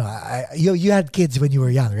debate. I don't know. You had kids when you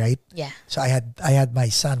were young, right? Yeah. So I had my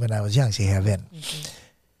son when I was young, si Heaven.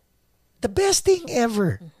 The best thing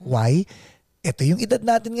ever. Why? Ito yung edad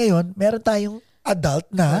natin ngayon, meron tayong adult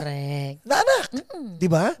na anak.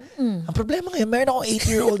 Diba? Ang problema ngayon, meron akong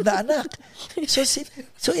 8-year-old na anak.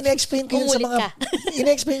 So ina-explain ko yun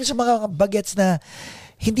sa mga bagets na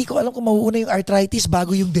hindi ko alam kung mauuna yung arthritis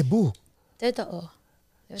bago yung debut. Totoo.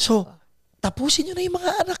 So, tapusin nyo na yung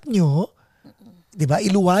mga anak nyo. Diba?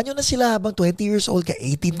 Iluwa nyo na sila habang 20 years old ka,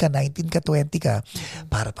 18 ka, 19 ka, 20 ka.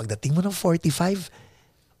 Para pagdating mo ng 45,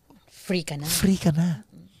 free ka na.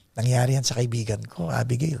 Nangyari yan sa kaibigan ko,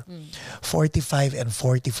 Abigail. 45 and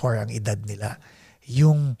 44 ang edad nila.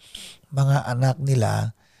 Yung mga anak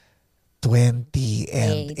nila, 20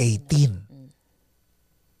 and 18.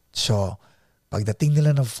 So, pagdating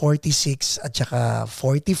nila ng 46 at saka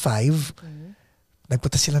 45,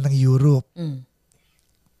 nagpunta sila ng Europe. Ano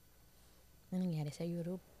nangyari sa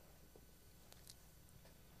Europe?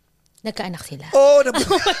 Nagkaanak sila. Oh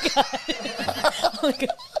my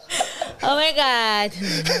God. Oh my God.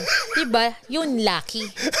 Diba? Yun lucky.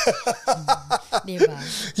 Diba?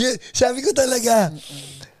 Sabi ko talaga,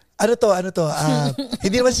 ano to?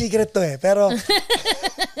 Hindi naman secret to eh. Pero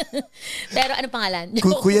ano pangalan?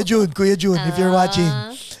 Kuya June, if you're watching.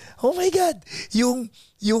 Oh my God. Yung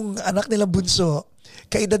anak nilang bunso,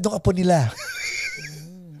 kaedad ng apo nila.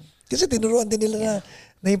 Kasi tinuruan din nila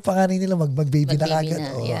na yung panganay nila mag-baby na kagad.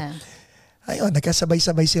 Ayun,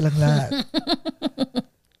 nagkasabay-sabay silang lahat.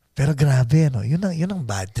 Pero grabe, no? Yun ang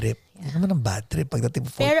bad trip. Hindi naman ang bad trip pagdating mo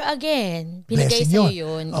 40. Pero again, binigay Blessing sa'yo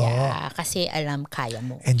yun. yun. Yeah, kasi alam, kaya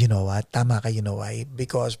mo. And you know what? Tama ka, you know why?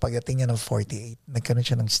 Because pagdating niya ng 48, nagkaroon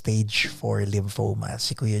siya ng stage 4 lymphoma,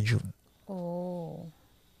 si Kuya June. Oh.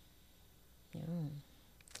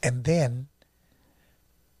 And then,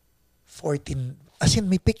 14, as in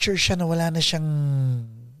may picture siya na wala na siyang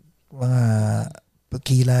mga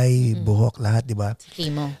kilay, buhok, lahat, di ba?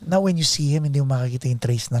 Chemo. Now when you see him, hindi mo makakita yung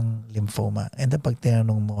trace ng lymphoma. And then pag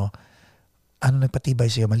tinanong mo, ano nagpatibay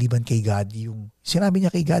sa'yo, maliban kay God, yung sinabi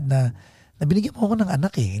niya kay God na binigyan mo ako ng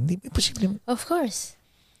anak eh. Hindi imposible. Of course.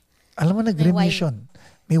 Alam mo, nag-remission.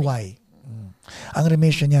 May why. Ang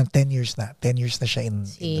remission niya, 10 years na. 10 years na siya in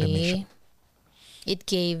remission. It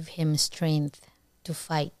gave him strength to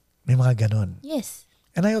fight. May mga ganun. Yes.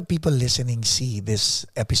 And I hope people listening see this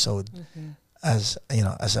episode as, you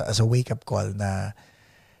know, as a wake-up call na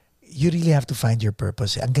you really have to find your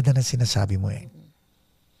purpose. Ang ganda na sinasabi mo eh.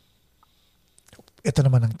 Ito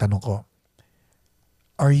naman ang tanong ko.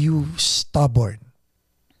 Are you stubborn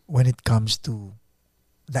when it comes to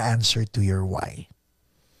the answer to your why?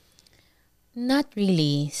 Not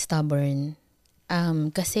really stubborn.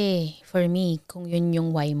 Kasi for me, kung yun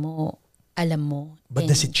yung why mo, alam mo. But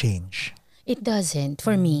does it change? It doesn't.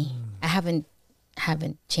 For me, I haven't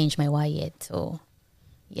changed my why yet. So,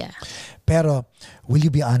 yeah. Pero, will you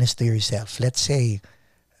be honest to yourself? Let's say,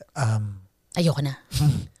 Ayoko na.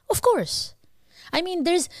 Of course. I mean,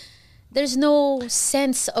 there's no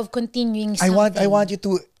sense of continuing something. I want you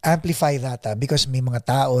to amplify that because may mga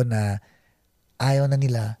tao na ayaw na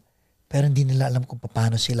nila pero hindi nila alam kung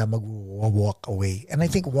paano sila mag-walk away. And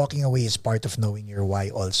I think walking away is part of knowing your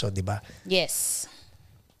why also, di ba? Yes.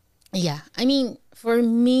 Yeah. I mean, for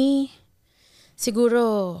me,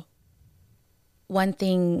 siguro, one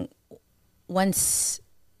thing, once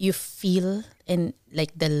you feel and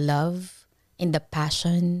like the love and the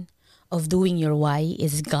passion of doing your why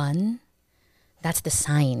is gone, that's the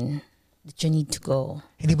sign that you need to go.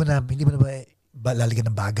 Hindi mo na ba lalagyan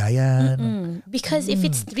ng bagayan? Because if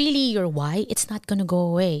it's really your why, it's not gonna go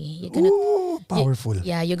away. You're gonna, powerful.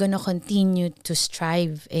 You're gonna continue to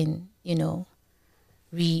strive and, you know,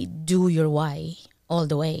 redo your why all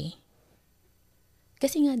the way.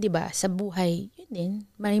 Kasi nga, di ba, sa buhay, yun din,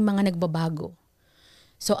 may mga nagbabago.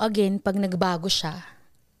 So again, pag nagbago siya,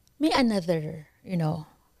 may another, you know,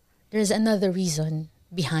 there's another reason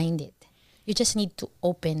behind it. You just need to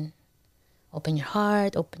open your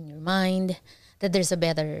heart, open your mind, that there's a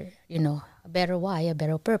better, you know, a better why, a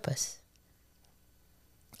better purpose.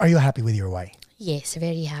 Are you happy with your why? Yes,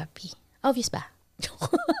 very happy. Obvious ba?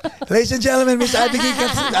 Ladies and gentlemen, Miss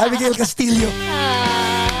Abigail Castillo.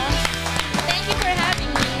 Thank you for having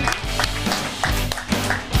me.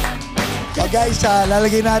 So guys,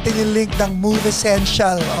 lalagay natin yung link ng Move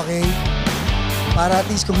Essential, okay? Para at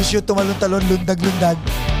least kung gusto nyo tumalon-talon, lundag-lundag.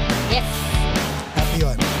 Yes. Happy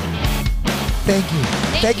yun. Thank you.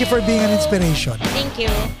 Thank you for being an inspiration. Thank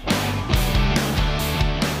you.